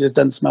 something just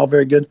doesn't smell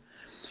very good.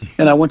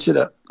 And I want you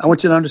to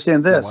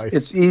understand this.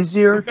 It's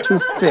easier to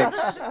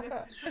fix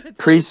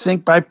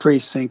precinct by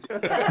precinct,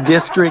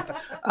 district,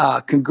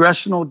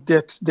 congressional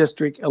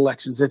district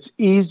elections. It's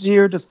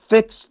easier to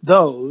fix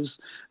those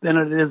than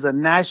it is a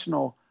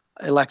national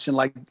election,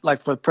 like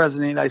for the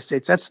president of the United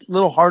States. That's a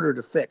little harder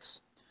to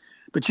fix,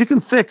 but you can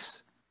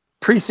fix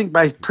precinct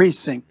by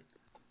precinct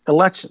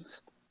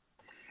elections.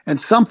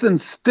 And something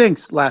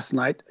stinks last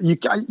night.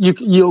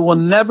 You will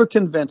never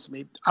convince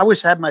me. I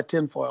wish I had my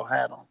tinfoil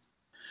hat on.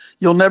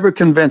 You'll never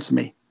convince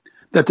me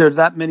that there are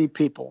that many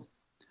people,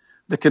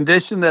 the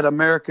condition that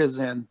America is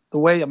in, the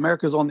way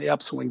America's on the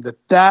upswing,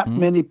 that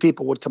many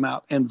people would come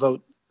out and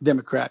vote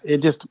Democrat.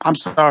 I'm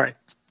sorry.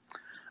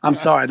 I'm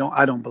sorry.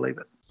 I don't believe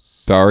it.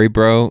 Sorry,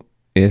 bro.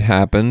 It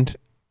happened.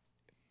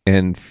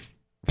 And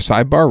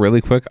sidebar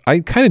really quick. I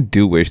kind of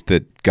do wish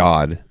that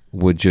God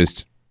would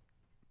just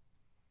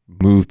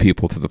move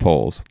people to the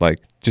polls. Like,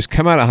 just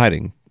come out of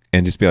hiding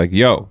and just be like,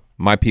 yo,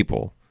 my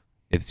people.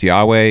 It's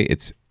Yahweh.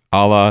 It's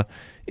Allah.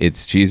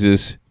 It's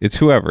Jesus. It's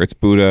whoever. It's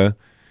Buddha.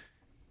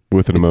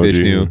 With an emoji.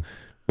 Vishnu,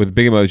 with a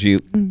big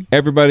emoji.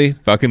 Everybody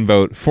fucking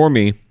vote for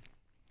me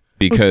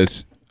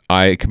because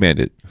I command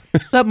it.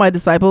 What's up, my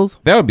disciples?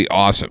 That would be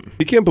awesome.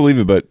 You can't believe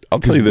it, but I'll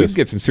tell you We this. could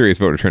get some serious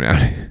voter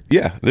turnout.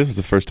 Yeah, this was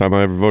the first time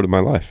I ever voted in my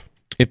life.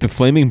 If the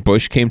flaming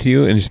bush came to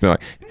you and just be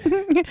like,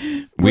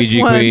 Which Ouija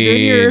one, Queen,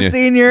 junior or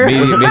senior?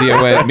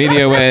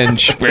 Media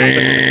wench,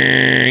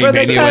 Or the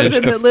media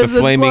cousin wench, that lives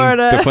in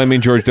Florida. the flaming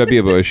George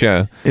W. Bush,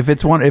 yeah. If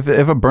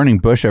a burning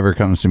bush ever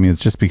comes to me,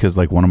 it's just because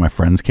like one of my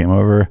friends came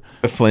over.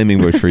 The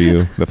flaming bush for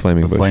you, the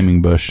flaming bush.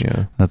 Flaming bush.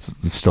 Yeah. That's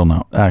still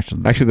no.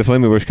 Actually, the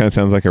flaming bush kind of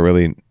sounds like a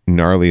really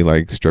gnarly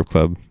like strip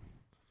club.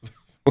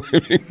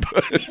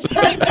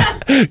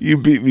 You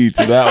beat me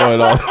to that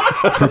one.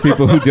 For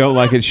people who don't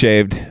like it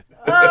shaved.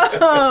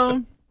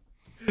 Oh.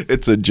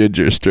 It's a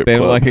ginger strip They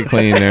don't club. like it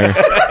clean there.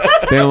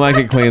 They don't like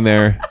it clean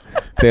there.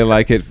 They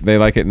like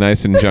it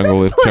nice and jungle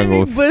with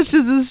Bush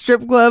is a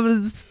strip club.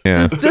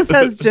 Yeah. It just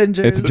has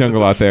ginger. It's a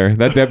jungle out there.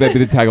 That'd be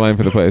the tagline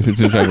for the place.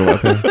 It's a jungle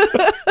out there.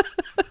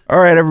 All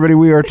right, everybody,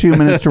 we are 2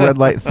 minutes to red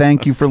light.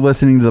 Thank you for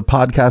listening to the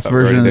podcast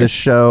version of this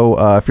show.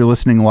 If you're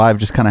listening live,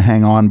 just kind of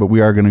hang on, but we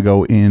are going to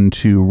go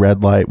into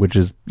red light, which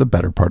is the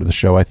better part of the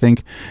show. I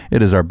think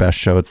it is our best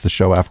show. It's the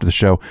show after the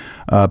show.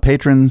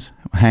 Patrons,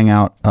 hang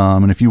out.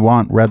 And if you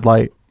want red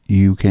light,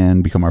 you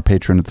can become our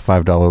patron at the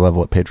 $5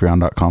 level at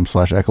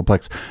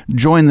patreon.com/Echoplex.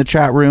 Join the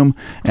chat room,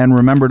 and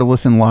remember to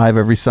listen live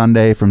every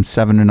Sunday from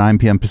 7 to 9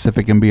 p.m.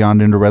 Pacific and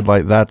beyond into Red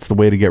Light. That's the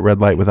way to get Red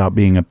Light without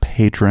being a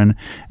patron,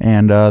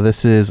 and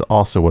this is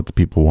also what the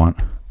people want.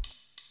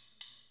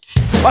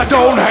 I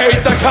don't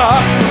hate the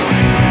cops.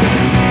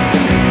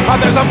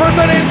 There's a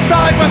person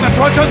inside when the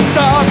truncheon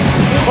stops.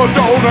 Oh,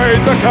 don't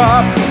hate the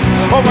cops.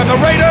 Oh, when the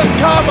raiders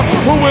come,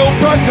 who will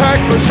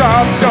protect the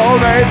shops? Don't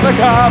hate the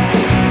cops.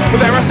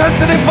 They're a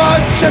sensitive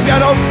bunch if you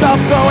don't stop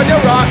throwing your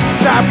rocks.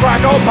 Snap,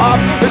 crackle,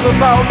 pop is the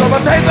sound of a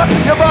taser.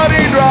 Your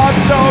body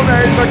drops. Don't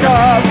hate the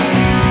cops.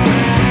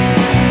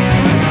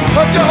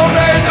 Oh, don't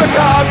hate the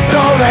cops.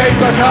 Don't hate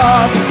the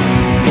cops.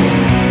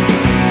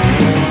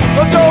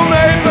 Oh, don't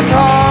hate the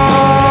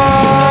cops.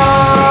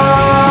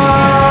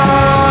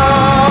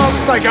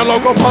 Like your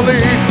local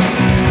police,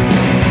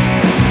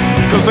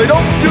 'cause they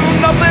don't do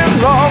nothing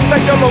wrong.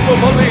 Like your local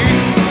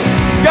police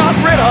got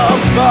rid of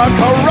the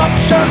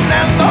corruption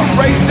and the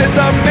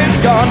racism is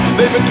gone.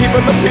 They've been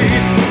keeping the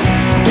peace,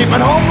 keeping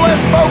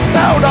homeless folks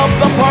out of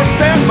the parks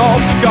and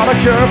malls. Got a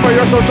cure for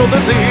your social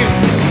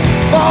disease.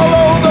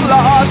 Follow the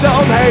law,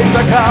 don't hate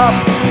the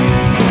cops.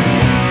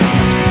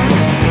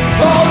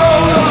 Follow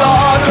the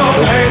law,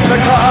 don't hate the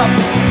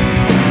cops.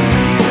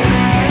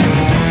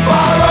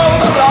 Follow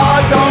the law,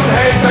 don't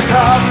hate the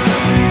cops.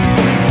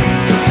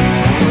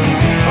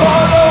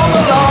 Follow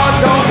the law,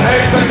 don't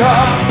hate the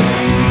cops.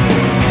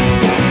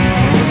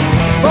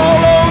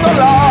 Follow the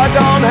law,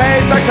 don't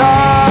hate the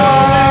cops.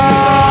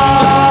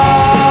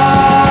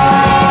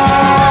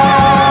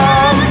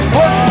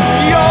 Put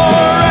your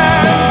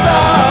hands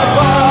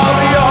above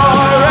your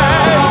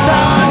head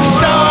and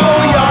show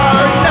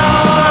you're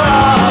not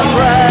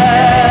afraid.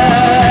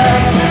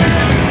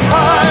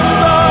 I'm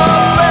the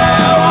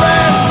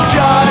fairest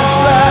judge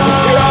that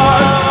your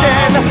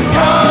skin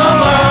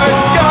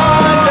color's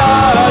gonna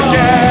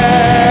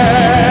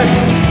get.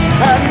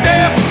 And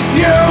if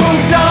you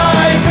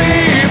die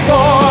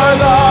before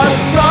the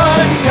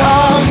sun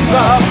comes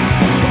up,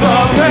 the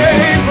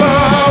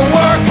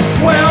paperwork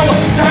will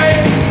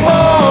take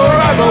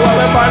forever. Well,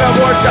 it might have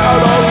worked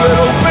out a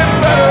little bit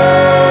better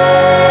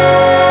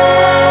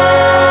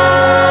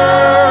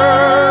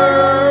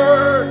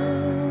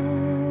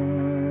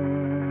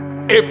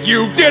if you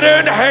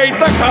didn't hate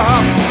the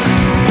cops.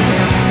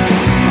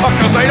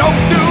 'Cause they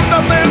don't do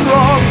nothing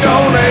wrong.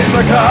 Don't hate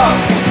the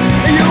cops.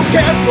 You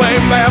can't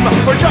blame them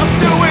for just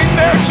doing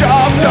their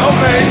job. Don't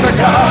hate the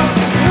cops.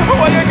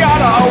 Well, you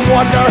gotta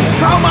wonder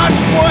how much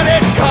would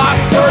it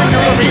cost for you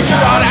to be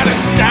shot at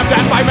and stabbed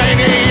at by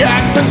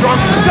maniacs and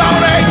drunks.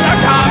 Don't hate the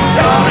cops.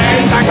 Don't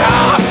hate the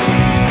cops.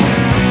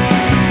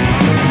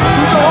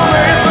 Don't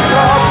hate the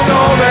cops.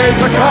 Don't hate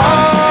the cops.